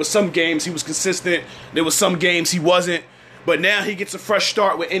finals, there were some games he was consistent. There were some games he wasn't. But now he gets a fresh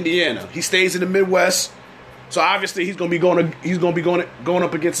start with Indiana. He stays in the Midwest. So obviously he's going to be going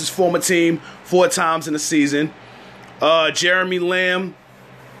up against his former team 4 times in the season. Jeremy Lamb,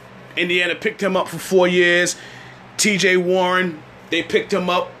 Indiana picked him up for 4 years. TJ Warren, they picked him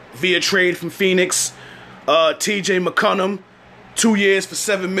up via trade from Phoenix. TJ McConnell, 2 years for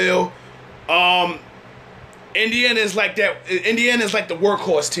 $7 million. Indiana is like that. Indiana is like the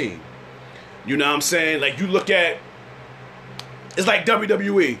workhorse team. You know what I'm saying? Like, you look at, it's like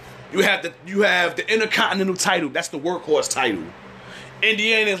WWE. You have the Intercontinental title. That's the workhorse title.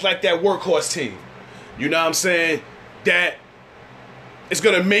 Indiana is like that workhorse team. You know what I'm saying? That it's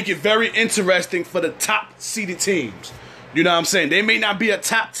going to make it very interesting for the top seeded teams. You know what I'm saying? They may not be a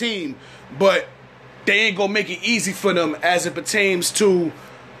top team, but they ain't going to make it easy for them as it pertains to,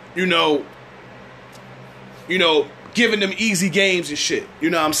 giving them easy games and shit. You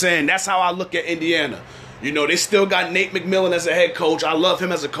know what I'm saying? That's how I look at Indiana. They still got Nate McMillan as a head coach. I love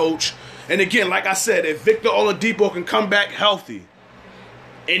him as a coach. And again, like I said, if Victor Oladipo can come back healthy,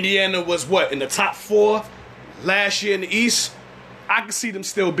 Indiana was in the top 4 last year in the East. I can see them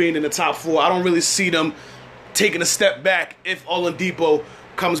still being in the top 4. I don't really see them taking a step back if Oladipo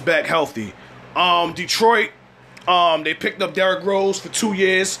comes back healthy. Detroit, they picked up Derrick Rose for 2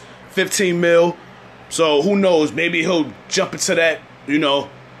 years, $15 million. So who knows? Maybe he'll jump into that,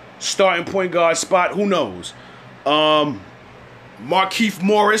 starting point guard spot. Who knows? Markieff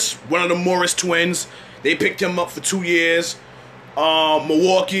Morris, one of the Morris twins, they picked him up for 2 years.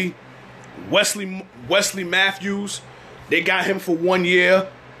 Milwaukee, Wesley Matthews, they got him for 1 year.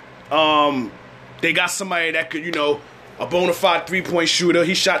 They got somebody that could, a bona fide three-point shooter.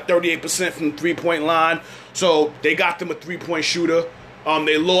 He shot 38% from the three-point line. So they got them a three-point shooter.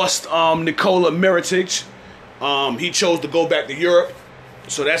 They lost Nikola Mirotic. He chose to go back to Europe.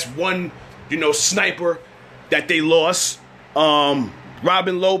 So that's one, sniper that they lost.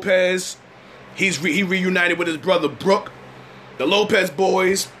 Robin Lopez, he reunited with his brother Brook, the Lopez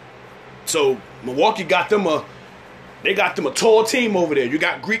boys. So Milwaukee got them a tall team over there. You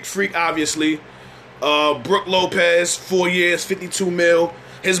got Greek Freak, obviously. Brook Lopez, 4 years, $52 million.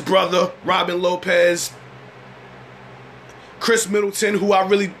 His brother, Robin Lopez. Chris Middleton, who I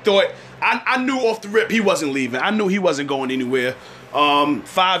really thought, I knew off the rip he wasn't leaving. I knew he wasn't going anywhere.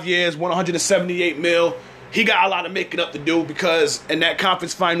 5 years, $178 million. He got a lot of making up to do because in that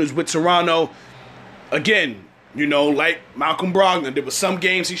conference finals with Toronto, again, like Malcolm Brogdon, there were some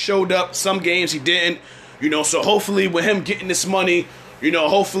games he showed up, some games he didn't. So hopefully with him getting this money,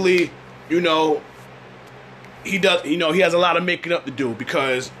 hopefully, he does, he has a lot of making up to do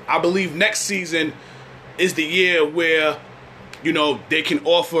because I believe next season is the year where, they can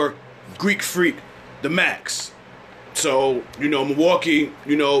offer Greek Freak the max. So, Milwaukee,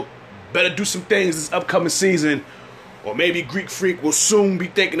 better do some things this upcoming season, or maybe Greek Freak will soon be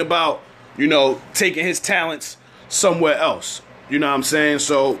thinking about, taking his talents somewhere else. You know what I'm saying?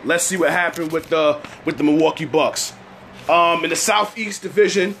 So let's see what happened with the Milwaukee Bucks. In the Southeast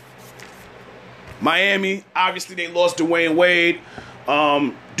Division, Miami, obviously they lost Dwayne Wade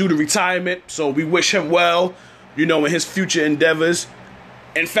due to retirement. So we wish him well, in his future endeavors.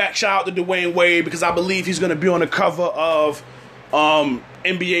 In fact, shout out to Dwayne Wade because I believe he's going to be on the cover of NBA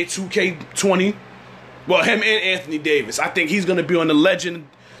 2K20. Well, him and Anthony Davis. I think he's going to be on the Legend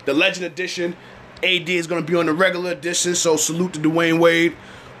edition. AD is going to be on the regular edition, so salute to Dwayne Wade.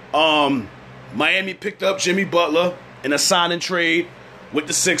 Miami picked up Jimmy Butler in a sign and trade with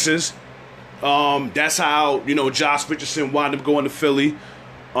the Sixers. That's how, Josh Richardson wound up going to Philly.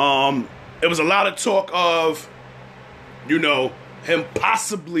 It was a lot of talk of, him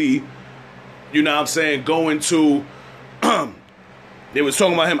possibly, going to... They was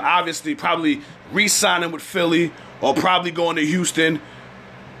talking about him obviously probably re-signing with Philly or probably going to Houston.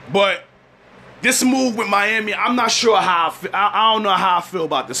 But this move with Miami, I'm not sure how I feel. I don't know how I feel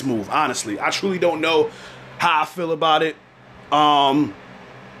about this move, honestly. I truly don't know how I feel about it.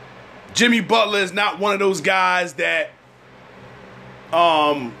 Jimmy Butler is not one of those guys that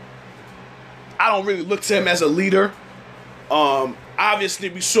I don't really look to him as a leader. Obviously,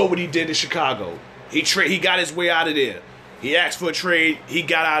 we saw what he did in Chicago. He got his way out of there. He asked for a trade. He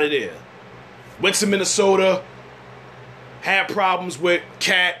got out of there. Went to Minnesota. Had problems with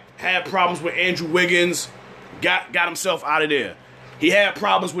Cat. Had problems with Andrew Wiggins. Got himself out of there. He had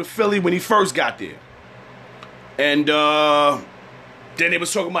problems with Philly when he first got there. And then they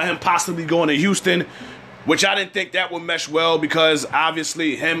was talking about him possibly going to Houston, which I didn't think that would mesh well because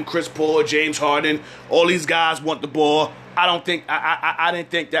obviously him, Chris Paul, James Harden, all these guys want the ball. I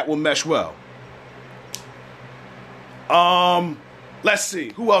didn't think that would mesh well. Let's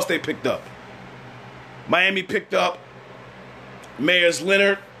see. Who else they picked up? Miami picked up Meyers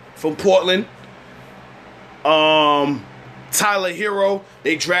Leonard from Portland. Tyler Hero,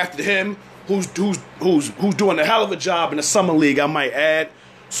 they drafted him, who's doing a hell of a job in the summer league, I might add.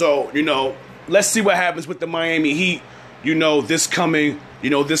 So, let's see what happens with the Miami Heat, this coming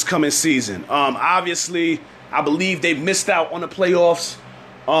season. Obviously, I believe they missed out on the playoffs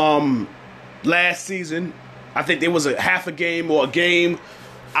last season. I think there was a half a game or a game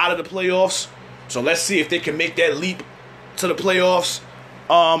out of the playoffs. So let's see if they can make that leap to the playoffs.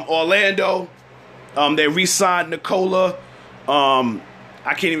 Orlando, they re-signed Nikola.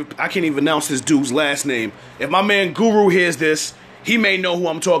 I can't even announce this dude's last name. If my man Guru hears this, he may know who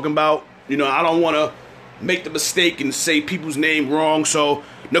I'm talking about. I don't want to make the mistake and say people's name wrong. So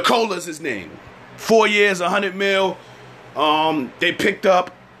Nikola's his name. 4 years, $100 million. They picked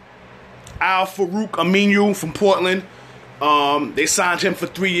up Al-Farouq Aminu from Portland. They signed him for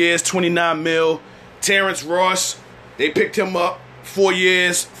 3 years, $29 million. Terrence Ross, they picked him up 4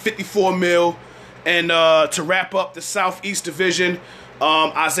 years, $54 million. And to wrap up the Southeast Division,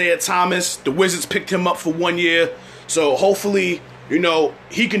 Isaiah Thomas, the Wizards picked him up for 1 year. So hopefully,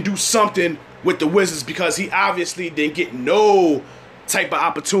 he can do something with the Wizards because he obviously didn't get no type of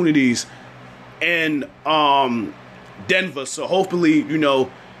opportunities in Denver. So hopefully,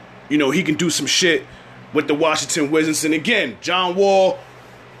 he can do some shit with the Washington Wizards. And again, John Wall,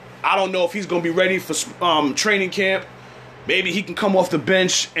 I don't know if he's going to be ready for training camp. Maybe he can come off the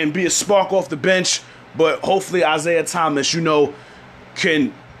bench and be a spark off the bench. But hopefully Isaiah Thomas,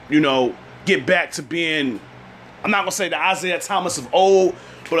 can, get back to being, I'm not going to say the Isaiah Thomas of old,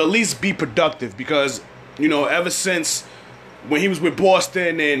 but at least be productive. Because, ever since when he was with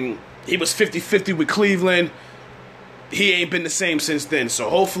Boston and he was 50-50 with Cleveland, he ain't been the same since then. So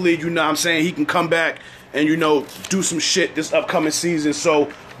hopefully, he can come back and, do some shit this upcoming season.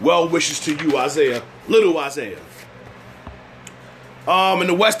 So well wishes to you, Isaiah. Little Isaiah. In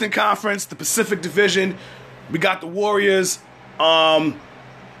the Western Conference, the Pacific Division, we got the Warriors.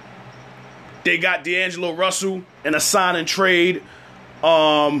 They got D'Angelo Russell in a sign and trade.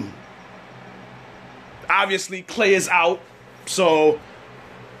 Obviously, Klay is out, so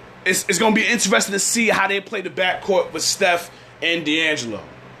it's going to be interesting to see how they play the backcourt with Steph and D'Angelo.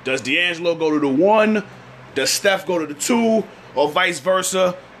 Does D'Angelo go to the 1? Does Steph go to the 2? Or vice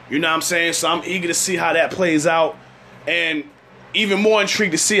versa? You know what I'm saying? So I'm eager to see how that plays out. And even more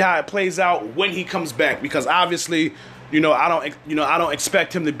intrigued to see how it plays out when he comes back. Because obviously, I don't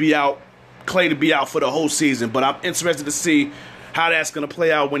expect him to be out, Klay to be out for the whole season. But I'm interested to see how that's going to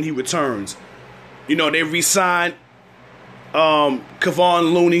play out when he returns. They re-signed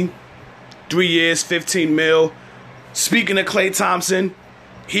Kevon Looney, 3 years, $15 million. Speaking of Klay Thompson,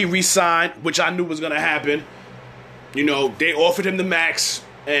 he re-signed, which I knew was going to happen. They offered him the max,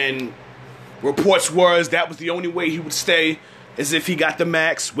 and reports was that was the only way he would stay, is if he got the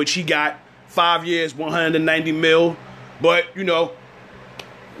max, which he got. 5 years, $190 million. But,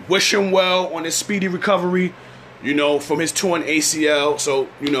 wish him well on his speedy recovery, from his torn ACL. So,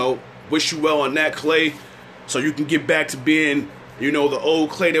 wish you well on that, Klay, so you can get back to being, the old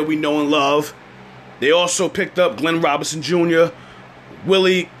Klay that we know and love. They also picked up Glenn Robinson Jr.,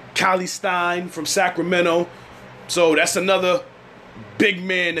 Willie Cauley-Stein from Sacramento. So that's another big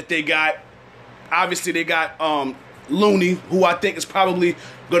man that they got. Obviously, they got Looney, who I think is probably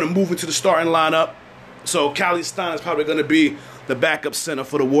going to move into the starting lineup. So Cauley-Stein is probably going to be the backup center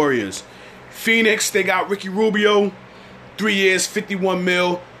for the Warriors. Phoenix, they got Ricky Rubio, 3 years, $51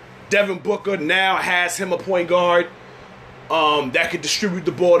 million. Devin Booker now has him a point guard that could distribute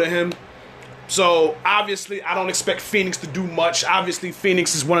the ball to him. So, obviously, I don't expect Phoenix to do much. Obviously,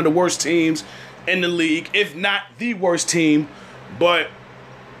 Phoenix is one of the worst teams in the league, if not the worst team. But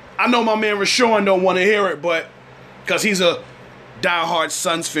I know my man Rashawn don't want to hear it, but because he's a diehard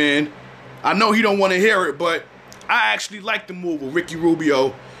Suns fan. I know he don't want to hear it, but I actually like the move with Ricky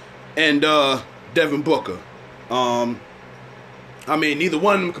Rubio and Devin Booker. Neither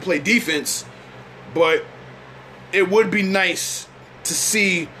one of them can play defense, but it would be nice to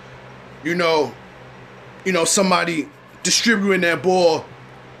see somebody distributing that ball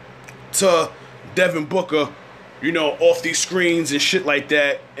to Devin Booker, off these screens and shit like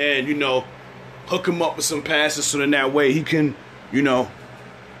that, and, hook him up with some passes so then that way he can,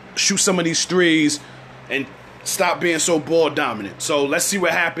 shoot some of these threes and stop being so ball dominant. So let's see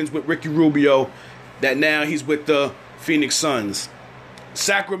what happens with Ricky Rubio, that now he's with the Phoenix Suns.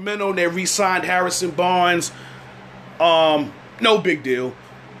 Sacramento, they re-signed Harrison Barnes. No big deal.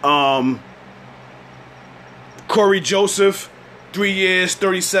 Corey Joseph, 3 years,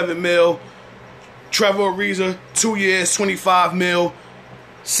 $37 million. Trevor Ariza, 2 years, $25 million.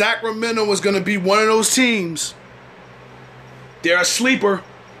 Sacramento is going to be one of those teams. They're a sleeper.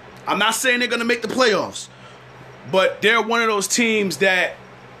 I'm not saying they're going to make the playoffs, but they're one of those teams that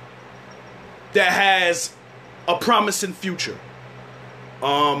has a promising future.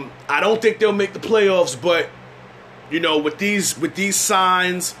 I don't think they'll make the playoffs, but with these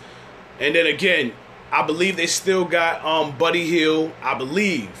signs, and then again, I believe they still got Buddy Hield. I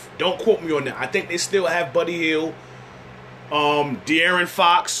believe. Don't quote me on that. I think they still have Buddy Hield. De'Aaron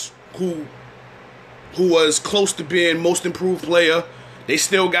Fox, who was close to being most improved player. They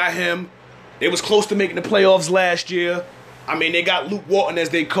still got him. They was close to making the playoffs last year. They got Luke Walton as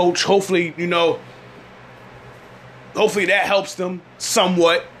their coach. Hopefully, hopefully that helps them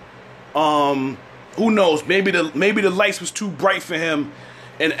somewhat. Who knows? Maybe the lights was too bright for him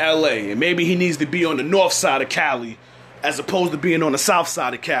in LA, and maybe he needs to be on the north side of Cali as opposed to being on the south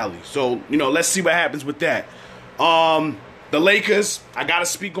side of Cali. So, let's see what happens with that. The Lakers, I got to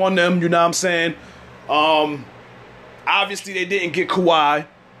speak on them, you know what I'm saying? Obviously, they didn't get Kawhi.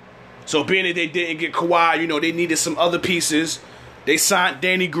 So, being that they didn't get Kawhi, they needed some other pieces. They signed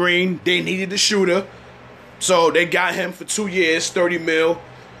Danny Green. They needed a shooter. So, they got him for 2 years, $30 million.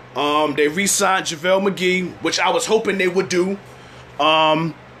 They re-signed JaVale McGee, which I was hoping they would do.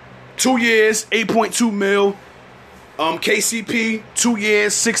 2 years, $8.2 million. KCP, 2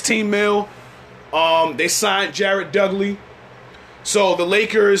 years, $16 million. They signed Jared Dudley. So the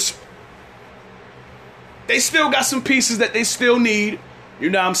Lakers, they still got some pieces that they still need. You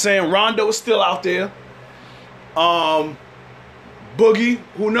know what I'm saying? Rondo is still out there. Boogie,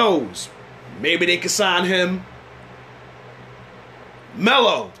 who knows? Maybe they could sign him.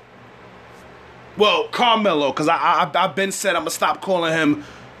 Melo. Well, Carmelo, because I've been said I'm going to stop calling him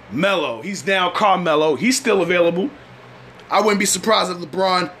Melo. He's now Carmelo. He's still available. I wouldn't be surprised if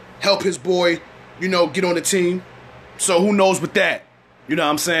LeBron helped his boy, get on the team. So who knows with that? You know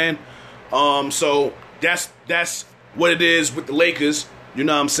what I'm saying? So that's what it is with the Lakers. You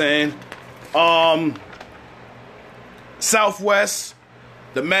know what I'm saying? Southwest,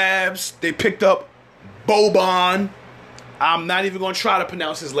 the Mavs, they picked up Boban. I'm not even going to try to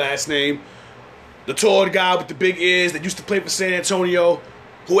pronounce his last name. The tall guy with the big ears that used to play for San Antonio,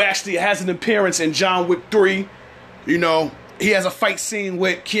 who actually has an appearance in John Wick 3. You know, he has a fight scene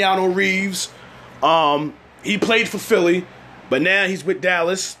with Keanu Reeves. He played for Philly, but now he's with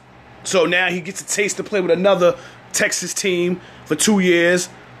Dallas. So now he gets a taste to play with another Texas team for 2 years.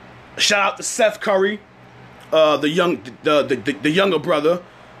 Shout out to Seth Curry, the younger brother.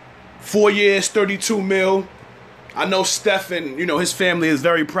 4 years, 32 mil. I know Steph and, you know, his family is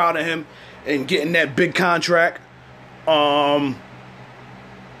very proud of him and getting that big contract. The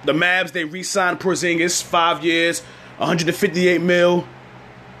Mavs, they re-signed Porzingis, 5 years, 158 mil.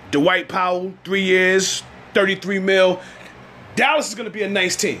 Dwight Powell, 3 years, 33 mil. Dallas is going to be a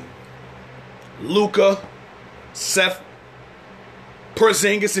nice team. Luka, Seth,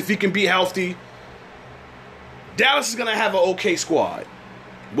 Porzingis, if he can be healthy. Dallas is going to have an okay squad.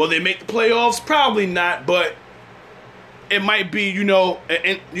 Will they make the playoffs? Probably not, but it might be,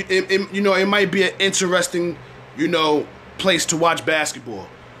 it might be an interesting, place to watch basketball.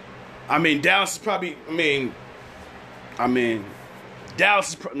 I mean, Dallas is probably, the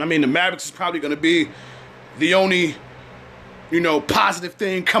Mavericks is probably going to be the only, positive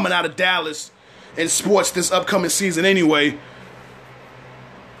thing coming out of Dallas in sports this upcoming season anyway.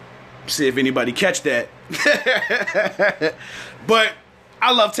 See if anybody catch that. But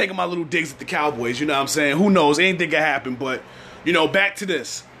I love taking my little digs at the Cowboys, you know what I'm saying? Who knows? Anything can happen, but, back to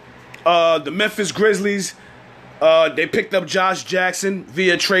this. The Memphis Grizzlies, they picked up Josh Jackson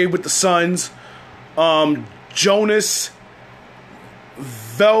via trade with the Suns. Jonas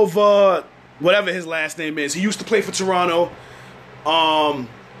Velva, whatever his last name is. He used to play for Toronto.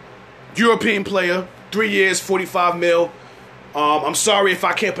 European player, 3 years, 45 mil. I'm sorry if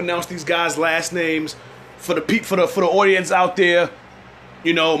I can't pronounce these guys' last names. For the audience out there,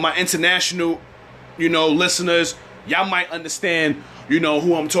 my international, listeners, y'all might understand,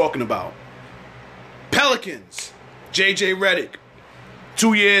 who I'm talking about. Pelicans, JJ Redick,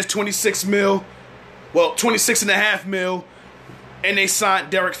 2 years, 26 mil. Well, 26.5 mil. And they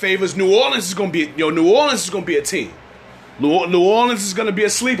signed Derek Favors. New Orleans is gonna be a team. New Orleans is gonna be a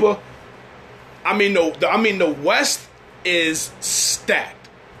sleeper. The West is stacked.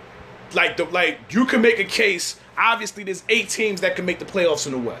 Like you can make a case. Obviously, there's 8 teams that can make the playoffs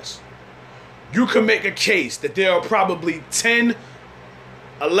in the West. You can make a case that there are probably 10,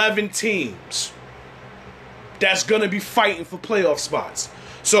 11 teams that's going to be fighting for playoff spots.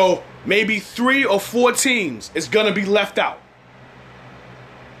 So maybe 3 or 4 teams is going to be left out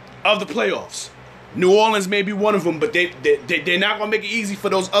of the playoffs. New Orleans may be one of them, but they're not going to make it easy for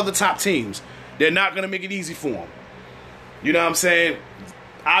those other top teams. They're not going to make it easy for them. You know what I'm saying?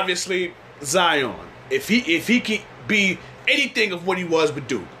 Obviously, Zion. If he can be anything of what he was with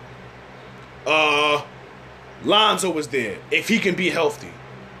Duke. Lonzo was there. If he can be healthy.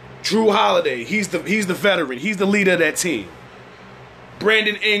 Drew Holiday, he's the veteran. He's the leader of that team.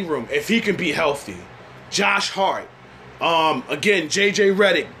 Brandon Ingram, if he can be healthy. Josh Hart. Again, JJ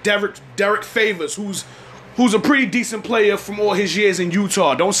Redick, Derek Favors, who's a pretty decent player from all his years in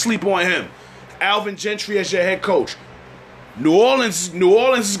Utah. Don't sleep on him. Alvin Gentry as your head coach. New Orleans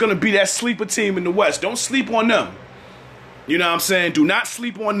is going to be that sleeper team in the West. Don't sleep on them. You know what I'm saying? Do not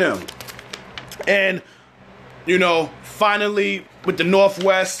sleep on them. And, finally, with the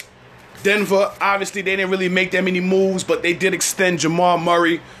Northwest, Denver, obviously, they didn't really make that many moves, but they did extend Jamal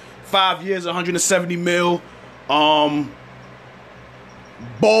Murray, 5 years, 170 mil. Ball,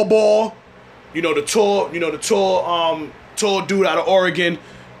 the tall dude out of Oregon.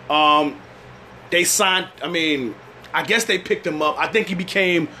 They signed, I guess they picked him up. I think he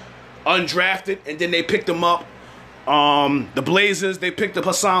became undrafted, and then they picked him up. The Blazers, they picked up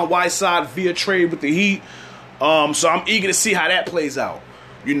Hassan Whiteside via trade with the Heat. So I'm eager to see how that plays out.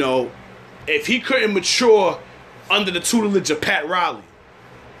 If he couldn't mature under the tutelage of Pat Riley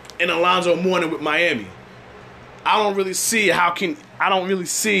and Alonzo Mourning with Miami, I really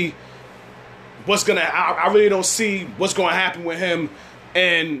don't see what's going to happen with him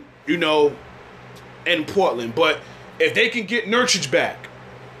and, in Portland. But if they can get Nurkic back,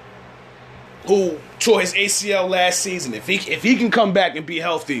 who tore his ACL last season, if he can come back and be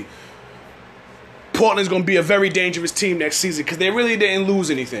healthy, Portland's going to be a very dangerous team next season because they really didn't lose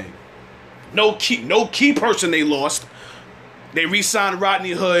anything. No key person they lost. They re-signed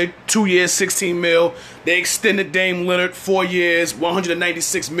Rodney Hood, 2 years, 16 mil. They extended Dame Lillard, 4 years,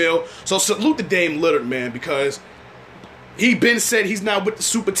 196 mil. So salute to Dame Lillard, man, because he been said he's not with the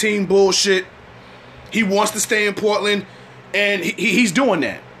super team bullshit. He wants to stay in Portland, and he's doing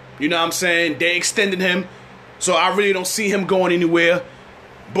that. You know what I'm saying? They extended him, so I really don't see him going anywhere.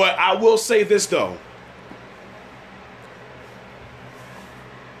 But I will say this, though.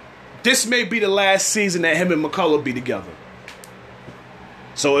 This may be the last season that him and McCullough be together.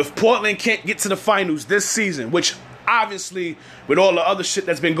 So if Portland can't get to the finals this season, which obviously with all the other shit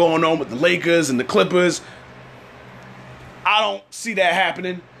that's been going on with the Lakers and the Clippers, I don't see that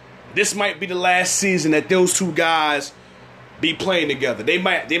happening. This might be the last season that those two guys be playing together. They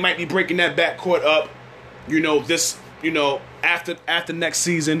might be breaking that backcourt up, after next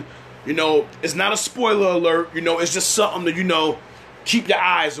season. It's not a spoiler alert, it's just something to, keep your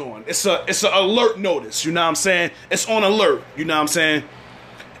eyes on. It's a alert notice, you know what I'm saying? It's on alert, you know what I'm saying?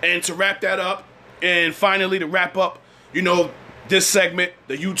 And to wrap that up, and finally to wrap up, this segment,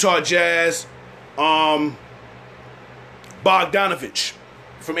 the Utah Jazz, Bogdanovich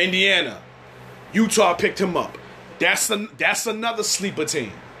from Indiana. Utah picked him up. That's another sleeper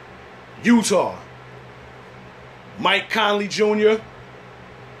team. Utah. Mike Conley Jr.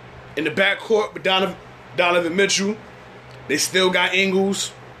 in the backcourt with Donovan Mitchell. They still got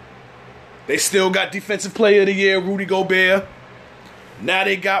Ingles. They still got Defensive Player of the Year, Rudy Gobert. Now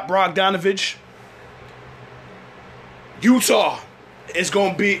they got Bogdanovich. Utah is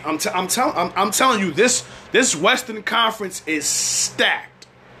going to be, I'm telling you, this Western Conference is stacked.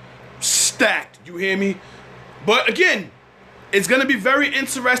 Stacked, you hear me? But again, it's going to be very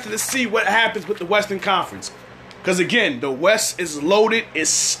interesting to see what happens with the Western Conference. Because again, the West is loaded, it's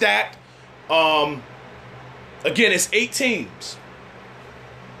stacked. Again, it's 8 teams.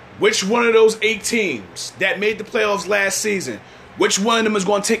 Which one of those 8 teams that made the playoffs last season, which one of them is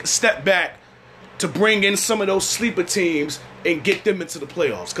going to take a step back to bring in some of those sleeper teams and get them into the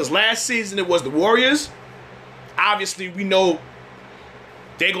playoffs? Because last season it was the Warriors. Obviously, we know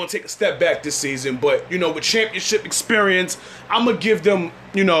they're going to take a step back this season. But, with championship experience, I'm going to give them,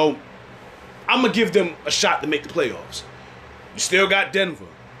 a shot to make the playoffs. You still got Denver.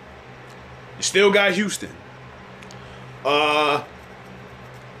 You still got Houston.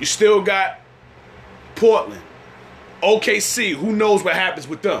 You still got Portland. OKC, who knows what happens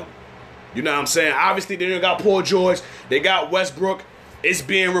with them? You know what I'm saying? Obviously, they got Paul George. They got Westbrook. It's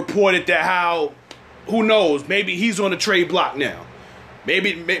being reported that who knows, maybe he's on the trade block now.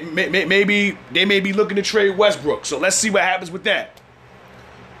 Maybe they may be looking to trade Westbrook. So let's see what happens with that.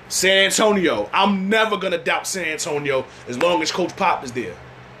 San Antonio. I'm never going to doubt San Antonio as long as Coach Pop is there.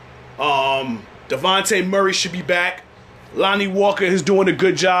 Devontae Murray should be back. Lonnie Walker is doing a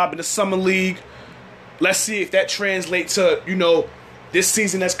good job in the Summer League. Let's see if that translates to, this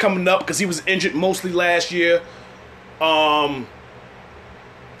season that's coming up, because he was injured mostly last year.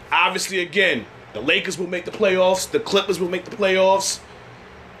 Obviously, again, the Lakers will make the playoffs. The Clippers will make the playoffs.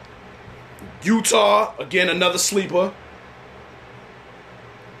 Utah, again, another sleeper.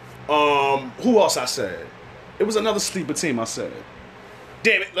 Who else I said? It was another sleeper team I said.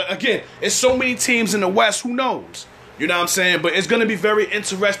 Damn it. Again, there's so many teams in the West, who knows? You know what I'm saying? But it's going to be very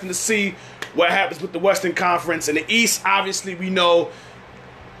interesting to see what happens with the Western Conference. In the East, obviously, we know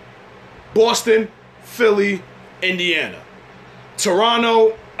Boston, Philly, Indiana.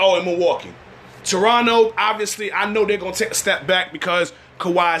 Toronto, and Milwaukee. Toronto, obviously, I know they're going to take a step back because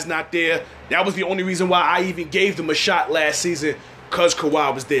Kawhi's not there. That was the only reason why I even gave them a shot last season, because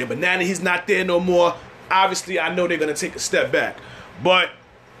Kawhi was there. But now that he's not there no more, obviously, I know they're going to take a step back. But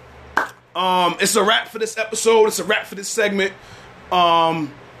it's a wrap for this episode. It's a wrap for this segment.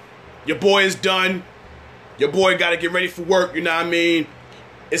 Your boy is done. Your boy got to get ready for work, you know what I mean?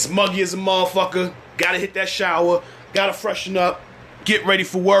 It's muggy as a motherfucker. Got to hit that shower. Got to freshen up. Get ready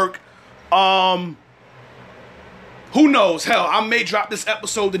for work. Who knows? Hell, I may drop this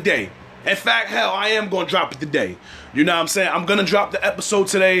episode today. In fact, hell, I am going to drop it today. You know what I'm saying? I'm going to drop the episode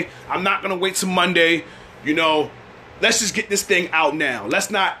today. I'm not going to wait till Monday. Let's just get this thing out now. Let's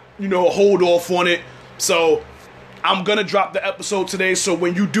not, hold off on it. So I'm going to drop the episode today. So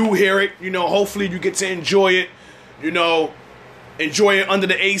when you do hear it, hopefully you get to enjoy it. Enjoy it under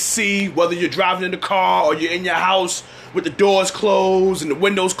the AC, whether you're driving in the car or you're in your house with the doors closed and the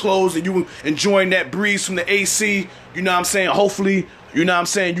windows closed and you enjoying that breeze from the AC. You know what I'm saying? Hopefully,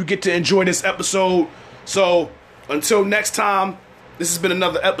 you get to enjoy this episode. So until next time, this has been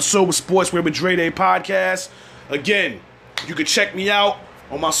another episode with Sportswear with Dre Day Podcast. Again, you can check me out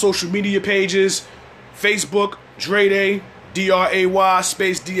on my social media pages. Facebook, Dre Day, D-R-A-Y,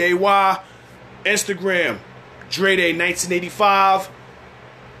 space D-A-Y. Instagram, Dre Day 1985.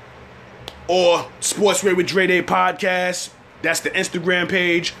 Or Sportswear with Dre Day Podcast. That's the Instagram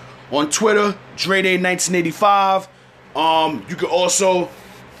page. On Twitter, Dre Day 1985. You can also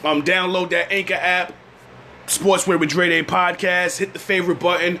download that Anchor app Sportswear with Dre Day podcast. Hit the favorite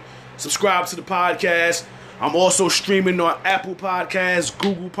button. Subscribe to the podcast. I'm also streaming on Apple Podcasts,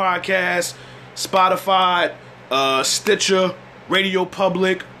 Google Podcasts, Spotify, Stitcher, Radio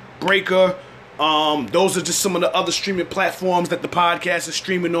Public, Breaker. Those are just some of the other streaming platforms that the podcast is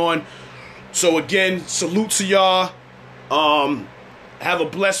streaming on. So again, salute to y'all. Have a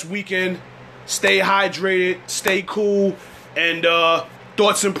blessed weekend. Stay hydrated. Stay cool. And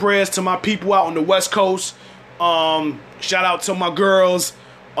thoughts and prayers to my people out on the West Coast. Shout out to my girls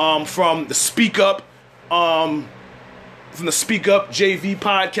from the Speak Up JV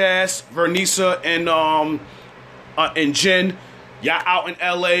podcast, Vernisa and Jen. Y'all out in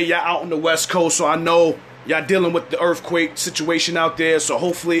LA, y'all out on the West Coast, so I know y'all dealing with the earthquake situation out there, so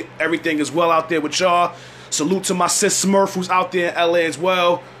hopefully everything is well out there with y'all. Salute to my sis Smurf, who's out there in LA as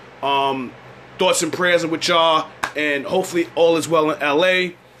well. Thoughts and prayers are with y'all, and hopefully all is well in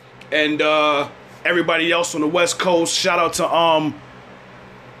LA. And everybody else on the West Coast, shout out to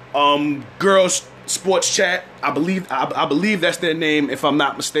Girls Sports Chat. I believe that's their name, if I'm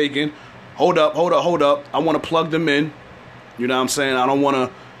not mistaken. Hold up. I want to plug them in. You know what I'm saying? I don't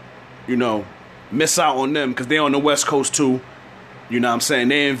want to, miss out on them because they're on the West Coast too. You know what I'm saying?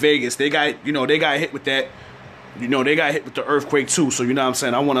 They're in Vegas. They got hit with that. They got hit with the earthquake too. So you know what I'm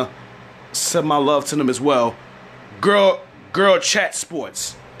saying? I want to send my love to them as well. Girl Chat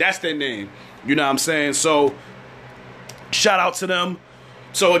Sports. That's their name. You know what I'm saying? So shout out to them.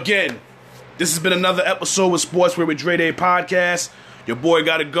 So again, this has been another episode with Sportswear with Dre Day podcast. Your boy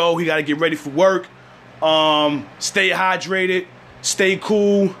got to go. He got to get ready for work. Stay hydrated. Stay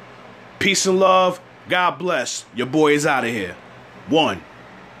cool. Peace and love. God bless. Your boy is out of here. 1.